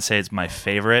 I wouldn't say it's my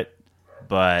favorite,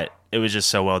 but it was just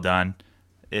so well done.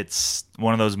 It's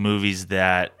one of those movies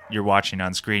that you're watching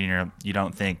on screen and you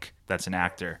don't think that's an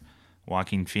actor.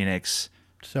 Joaquin Phoenix,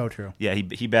 So true. yeah,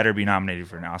 he better be nominated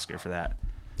for an Oscar for that.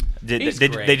 He's They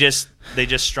great. just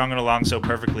strung it along so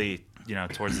perfectly,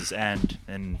 towards this end,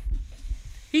 and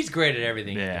He's great at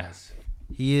everything Yeah. he does.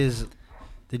 He is.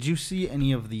 Did you see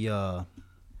any of the?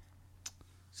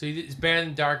 So it's better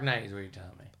than Dark Knight, is what you're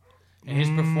telling me. And his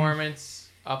performance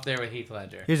up there with Heath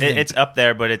Ledger, Here's the thing. it's up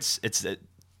there, but it's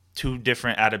two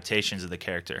different adaptations of the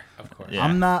character. of course. Yeah.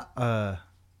 I'm not a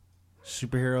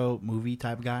superhero movie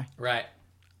type guy. Right.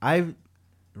 I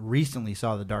recently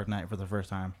saw The Dark Knight for the first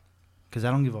time because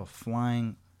I don't give a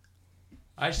flying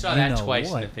I saw you that know twice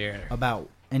in what the theater. about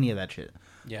any of that shit.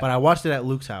 Yeah. But I watched it at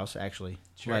Luke's house actually,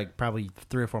 Sure. like probably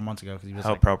 3 or 4 months ago because he was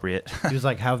How like, appropriate. he was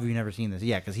like, "How have you never seen this?"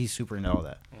 Yeah, because he's super into all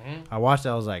that. Mhm. I watched it.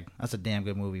 I was like, "That's a damn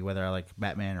good movie," whether I like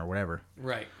Batman or whatever.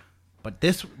 Right. But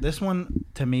this one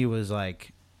to me was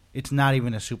like, it's not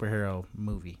even a superhero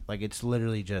movie. Like it's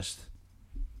literally just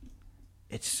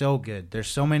It's so good. There's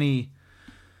so many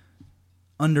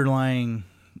underlying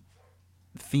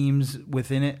themes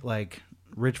within it, like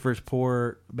rich versus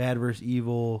poor, bad versus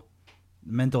evil,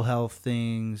 mental health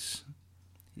things.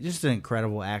 He's just an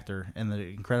incredible actor and the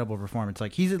incredible performance.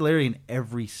 Like he's literally in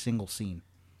every single scene.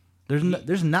 There's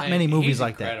not many movies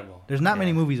like incredible. That. There's not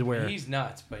many movies where he's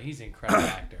nuts, but he's an incredible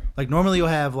actor. Like normally you'll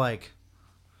have like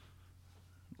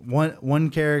one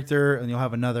character and you'll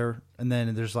have another, and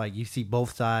then there's like you see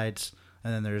both sides,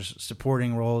 and then there's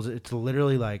supporting roles. It's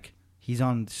literally like he's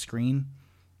on screen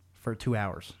for 2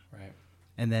 hours. Right.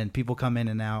 And then people come in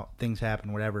and out, things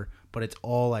happen, whatever. But it's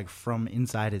all like from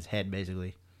inside his head,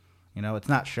 basically. You know, it's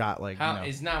not shot like.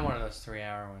 It's not one of those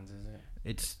 3-hour ones, is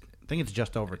it? I think it's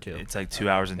just over 2. It's like 2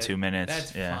 hours and 2 minutes.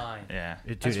 That's fine. Yeah.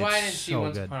 That's why I didn't see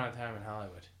Once Upon a Time in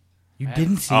Hollywood. You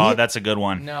didn't see it? Oh, that's a good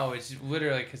one. No, it's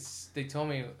literally because they told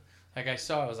me, like I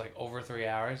saw it was like over 3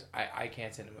 hours. I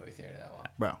can't sit in a movie theater that long.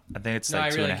 Bro. I think it's No, like I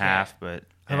two really and a half, can't.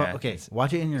 but Okay,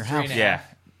 watch it in your house. 3.5. yeah.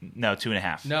 No,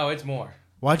 2.5. No, it's more.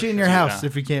 Watch it in your sure. house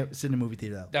if you can't sit in a movie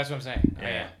theater. That's what I'm saying.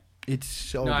 Yeah. It's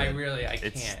so No, good. I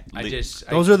It's can't. le-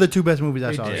 Those are the 2 best movies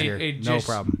I saw It- this year. it No just-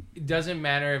 problem. It doesn't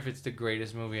matter if it's the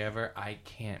greatest movie ever. I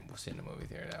can't sit in a movie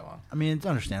theater that long. I mean, it's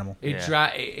understandable. It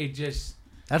just.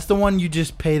 That's the one you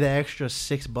just pay the extra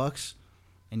 $6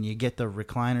 and you get the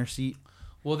recliner seat.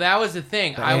 Well, that was the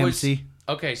thing. The I was AMC.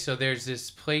 okay. So there's this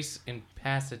place in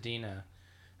Pasadena.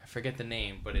 I forget the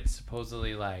name, but it's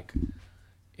supposedly like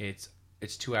it's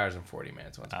 2 hours and 40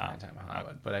 minutes once upon a time in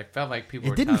Hollywood. But I felt like people. It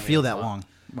were didn't telling me feel it was that long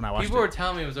when I watched People it. were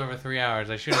telling me it was over 3 hours.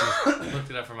 I should have just looked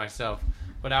it up for myself.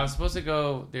 But I was supposed to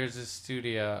go. There's this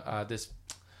studio, this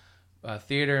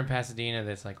theater in Pasadena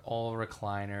that's like all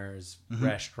recliners, Mm-hmm.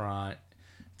 restaurant.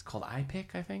 It's called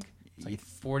iPick, I think. It's like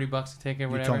 $40 a ticket or You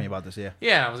whatever. told me about this, yeah.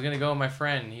 Yeah, I was gonna go with my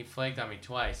friend. And he flaked on me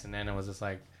twice, and then it was just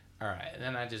like, all right. And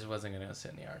then I just wasn't gonna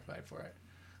sit in the ArcLight for it.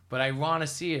 But I want to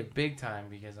see it big time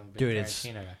because I'm a big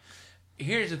Tarantino guy.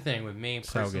 Here's the thing with me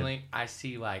personally, I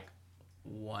see like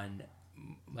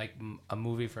a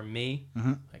movie for me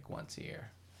like once a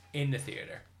year in the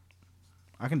theater.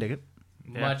 I can dig it.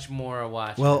 Yeah. Much more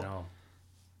watching Well, at home.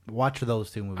 Watch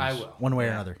those 2 movies. I will. One way or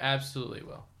Yeah, another. Absolutely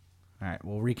will. All right,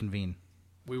 we'll reconvene.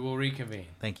 We will reconvene.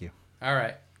 Thank you. All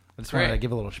right. I just Great. wanted to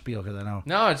give a little spiel because I know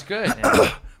No, it's good.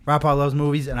 Rob Paul loves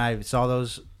movies, and I saw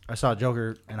those. I saw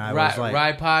Joker, and I was like,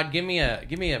 Ride Pod, give me a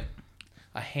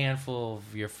handful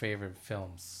of your favorite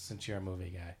films since you're a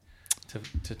movie guy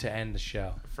to end the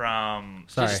show. From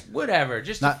sorry, Just whatever.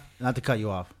 Just not to cut you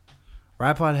off.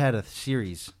 Rob Pod had a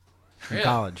series in Really?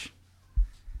 college.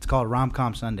 It's called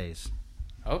Rom-Com Sundays.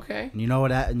 okay. And you know what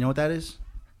that is?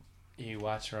 You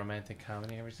watch a romantic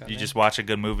comedy every Sunday? you just watch a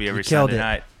good movie every killed Sunday it.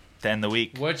 night to end the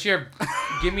week. What's your...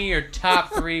 give me your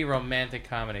top 3 romantic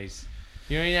comedies.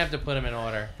 You don't even have to put them in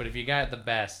order, but if you got the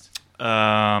best,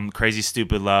 Crazy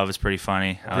Stupid Love is pretty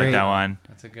funny. I Great. like that one.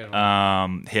 that's a good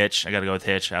one. Hitch. I got to go with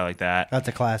Hitch. I like that. That's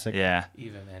a classic. Yeah.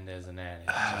 Even Mendez and that.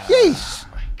 Yeesh. Oh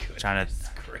my goodness Trying to-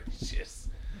 gracious.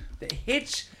 The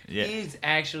Hitch Yeah. is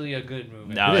actually a good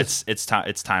movie. No, It it's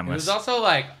It timeless. was also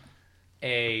like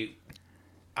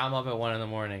I'm up at 1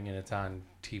 a.m. and it's on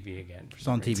TV again. It's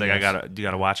on TV. It's like you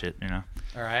gotta watch it, you know.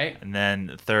 All right. And then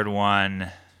the third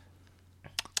one,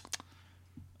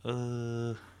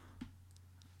 I'm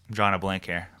drawing a blank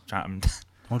here. Don't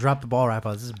drop the ball, Rob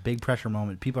Paul. This is a big pressure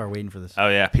moment. People are waiting for this. Oh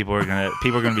yeah, people are gonna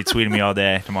be tweeting me all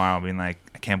day tomorrow, being like,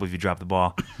 I can't believe you dropped the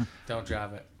ball. Don't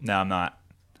drop it. No, I'm not.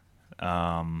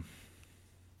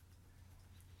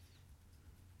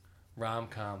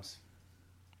 Rom-coms.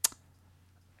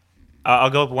 I'll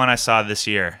go with one I saw this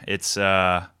year. It's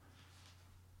Always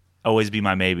Be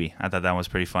My Maybe. I thought that one was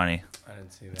pretty funny. I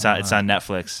didn't see It's that. on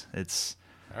Netflix. It's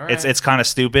All right. it's kind of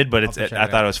stupid, but I'll check it I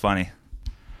thought out. it was funny.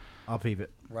 I'll peep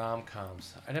it.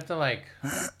 Rom-coms. I'd have to like...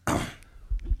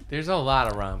 There's a lot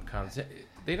of rom-coms.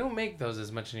 They don't make those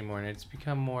as much anymore, and it's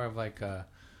become more of like a...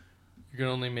 You can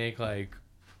only make like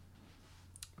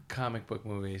comic book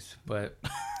movies, but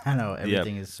I know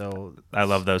everything is so. I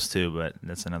love those too, but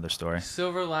that's another story.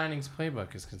 Silver Linings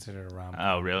Playbook is considered a rom-com.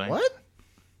 Oh, really? What?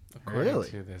 According Really?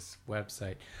 to this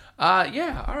website.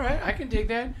 Yeah, all right. I can dig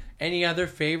that. Any other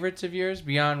favorites of yours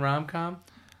beyond rom-com?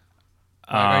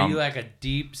 Are you like a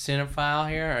deep cinephile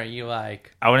here? Or are you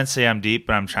like... I wouldn't say I'm deep,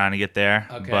 but I'm trying to get there.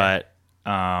 Okay. But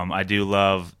I do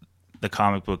love the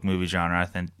comic book movie genre. I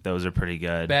think those are pretty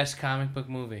good. Best comic book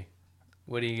movie?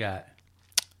 What do you got?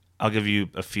 I'll give you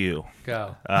a few.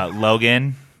 Go.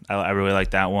 Logan. I really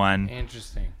like that one.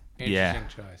 Interesting Yeah.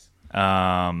 choice.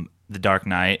 The Dark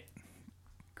Knight.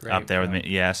 Great Up there with film. me.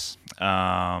 Yes.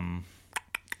 Iron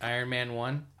Man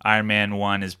 1? Iron Man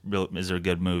 1 is a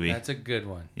good movie. That's a good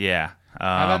one. Yeah.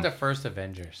 How about the first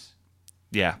Avengers?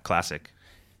 Yeah, classic.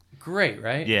 Great,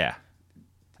 right? Yeah.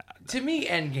 To me,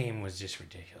 Endgame was just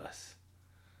ridiculous.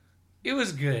 It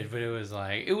was good, but it was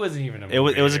like it wasn't even a movie.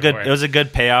 It was a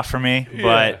good payoff for me,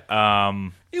 but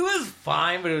it was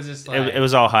fine, but it was just like it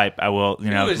was all hype. I will,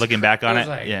 looking back on it,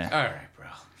 like, yeah. All right, bro.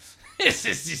 This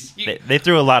is just They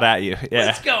threw a lot at you. Yeah.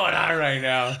 What's going on right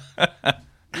now?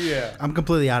 Yeah. I'm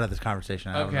completely out of this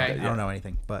conversation. I Okay. don't know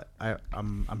anything, but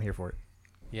I'm here for it.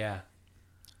 Yeah.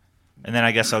 And then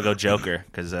I guess I'll go Joker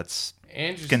because that's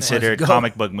Interesting. considered Let's go.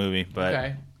 comic book movie. But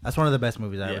Okay. That's one of the best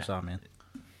movies I ever saw, man.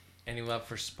 Any love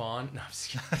for Spawn? No, I'm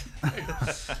just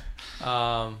kidding.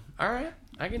 All right.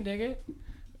 I can dig it.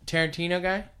 Tarantino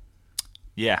guy?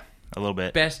 yeah, a little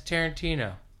bit. Best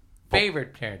Tarantino.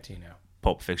 Favorite Tarantino?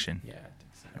 Pulp Fiction. Yeah, I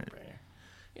think it's a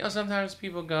no-brainer. Sometimes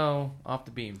people go off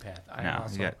the beaten path. I'm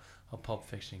also a Pulp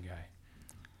Fiction guy.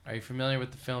 Are you familiar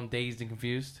with the film Dazed and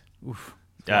Confused? Oof.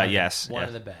 Yes. One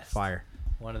of the best. Fire.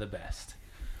 One of the best.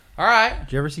 All right.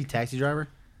 Did you ever see Taxi Driver?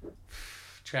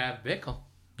 Trav Bickle.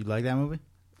 You like that movie?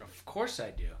 Of course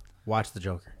I do. Watch The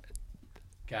Joker.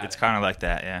 Got It's it. kind of like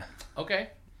that, yeah. Okay.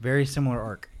 Very similar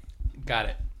arc. Got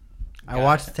it. I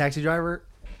watched The Taxi Driver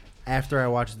after I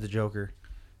watched The Joker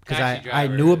because Taxi I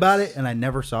Driver knew about is- it and I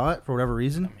never saw it for whatever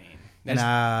reason. And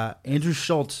Andrew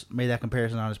Schultz made that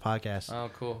comparison on his podcast. Oh,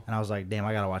 cool. And I was like, damn,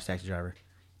 I got to watch Taxi Driver.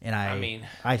 And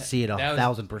I see it that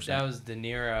was- 1,000%. That was De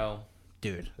Niro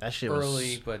Dude, that shit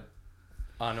early, was... but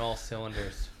on all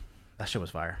cylinders. That shit was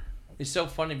fire. It's so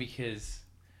funny because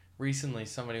recently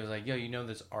somebody was like, yo, you know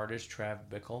this artist, Trav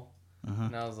Bickle? Uh-huh.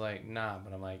 And I was like, nah,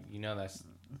 but I'm like, that's...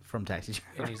 From Taxi Driver.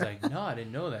 And he's like, no, I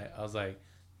didn't know that. I was like,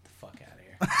 get the fuck out of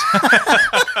here.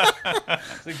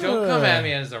 It's like, don't come at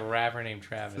me as a rapper named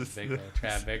Trav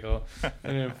Bickle.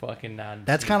 And then fucking non.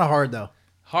 That's kind of hard, though.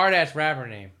 Hard ass rapper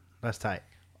name. That's tight.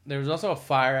 There was also a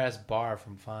fire ass bar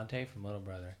from Fonte from Little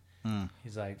Brother.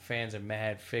 He's like, fans are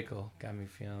mad fickle. Got me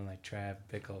feeling like Trav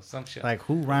Bickle. Some shit. Like,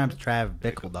 who rhymes Trav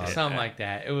Bickle, dog? Something like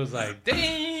that. It was like,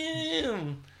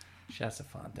 damn. Shouts to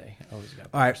Fonte. Always got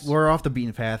All right, bars. we're off the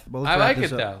beaten path. But let's I wrap like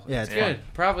this it, up. though. Yeah, it's it's good.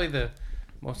 Probably the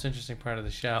most interesting part of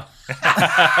the show.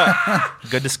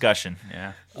 Good discussion,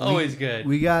 yeah. Always good.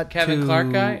 We got Kevin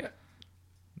Clark guy?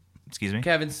 Excuse me?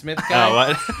 Kevin Smith guy?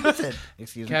 Oh, what?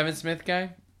 Excuse me. Kevin Smith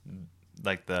guy?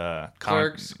 Like the...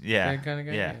 Clerks? Yeah. That kind of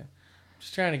guy? Yeah.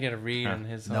 Just trying to get a read on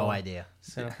his No whole idea.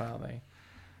 cinephile thing.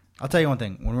 I'll tell you one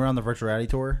thing. When we were on the virtual reality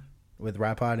tour with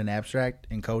Rapod and Abstract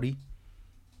and Cody,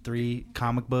 3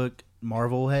 comic book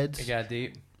Marvel heads, It got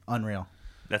deep. unreal.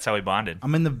 That's how we bonded.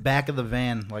 I'm in the back of the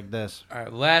van like this. All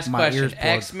right, last My ears question. plugged.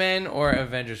 X-Men or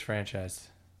Avengers franchise?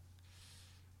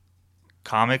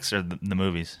 Comics or the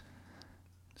movies?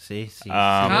 See?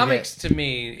 Comics, to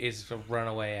me, is a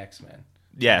runaway X-Men.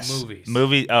 Yes.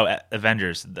 Movies.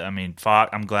 Avengers. I mean,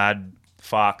 Fox. I'm glad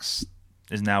Fox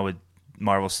is now with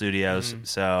Marvel Studios.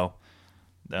 So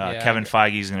Kevin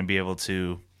Feige is going to be able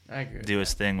to I agree with do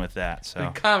his thing with that. So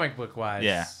The comic book wise,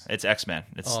 yeah, it's X-Men.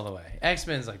 It's all the way.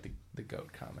 X-Men's like the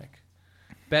GOAT comic.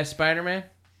 Best Spider-Man?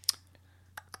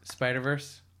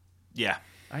 Spider-Verse? yeah.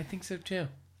 I think so too.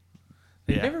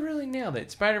 They Yeah. never really nailed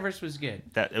it. Spider-Verse was good.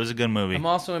 It was a good movie. I'm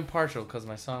also impartial because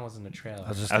my song was in the trailer. I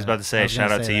was about to say,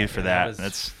 shout out to you for that.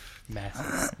 That's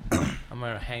massive. I'm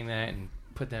going to hang that and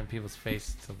put that in people's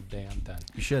face till the day I'm done.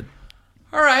 You should.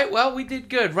 All right, well, we did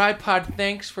good. RidePod,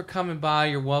 thanks for coming by.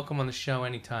 You're welcome on the show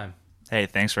anytime. hey,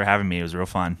 thanks for having me. It was real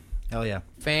fun. Hell yeah.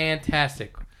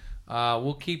 Fantastic.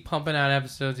 We'll keep pumping out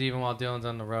episodes even while Dylan's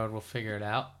on the road. We'll figure it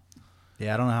out.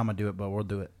 Yeah, I don't know how I'm going to do it, but we'll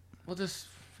do it. We'll just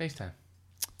FaceTime.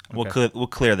 Okay. We'll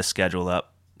clear the schedule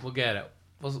up. We'll get it.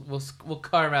 We'll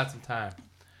carve out some time.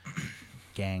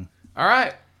 Gang. All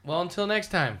right. Well, until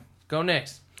next time. Go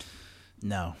Knicks.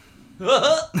 No.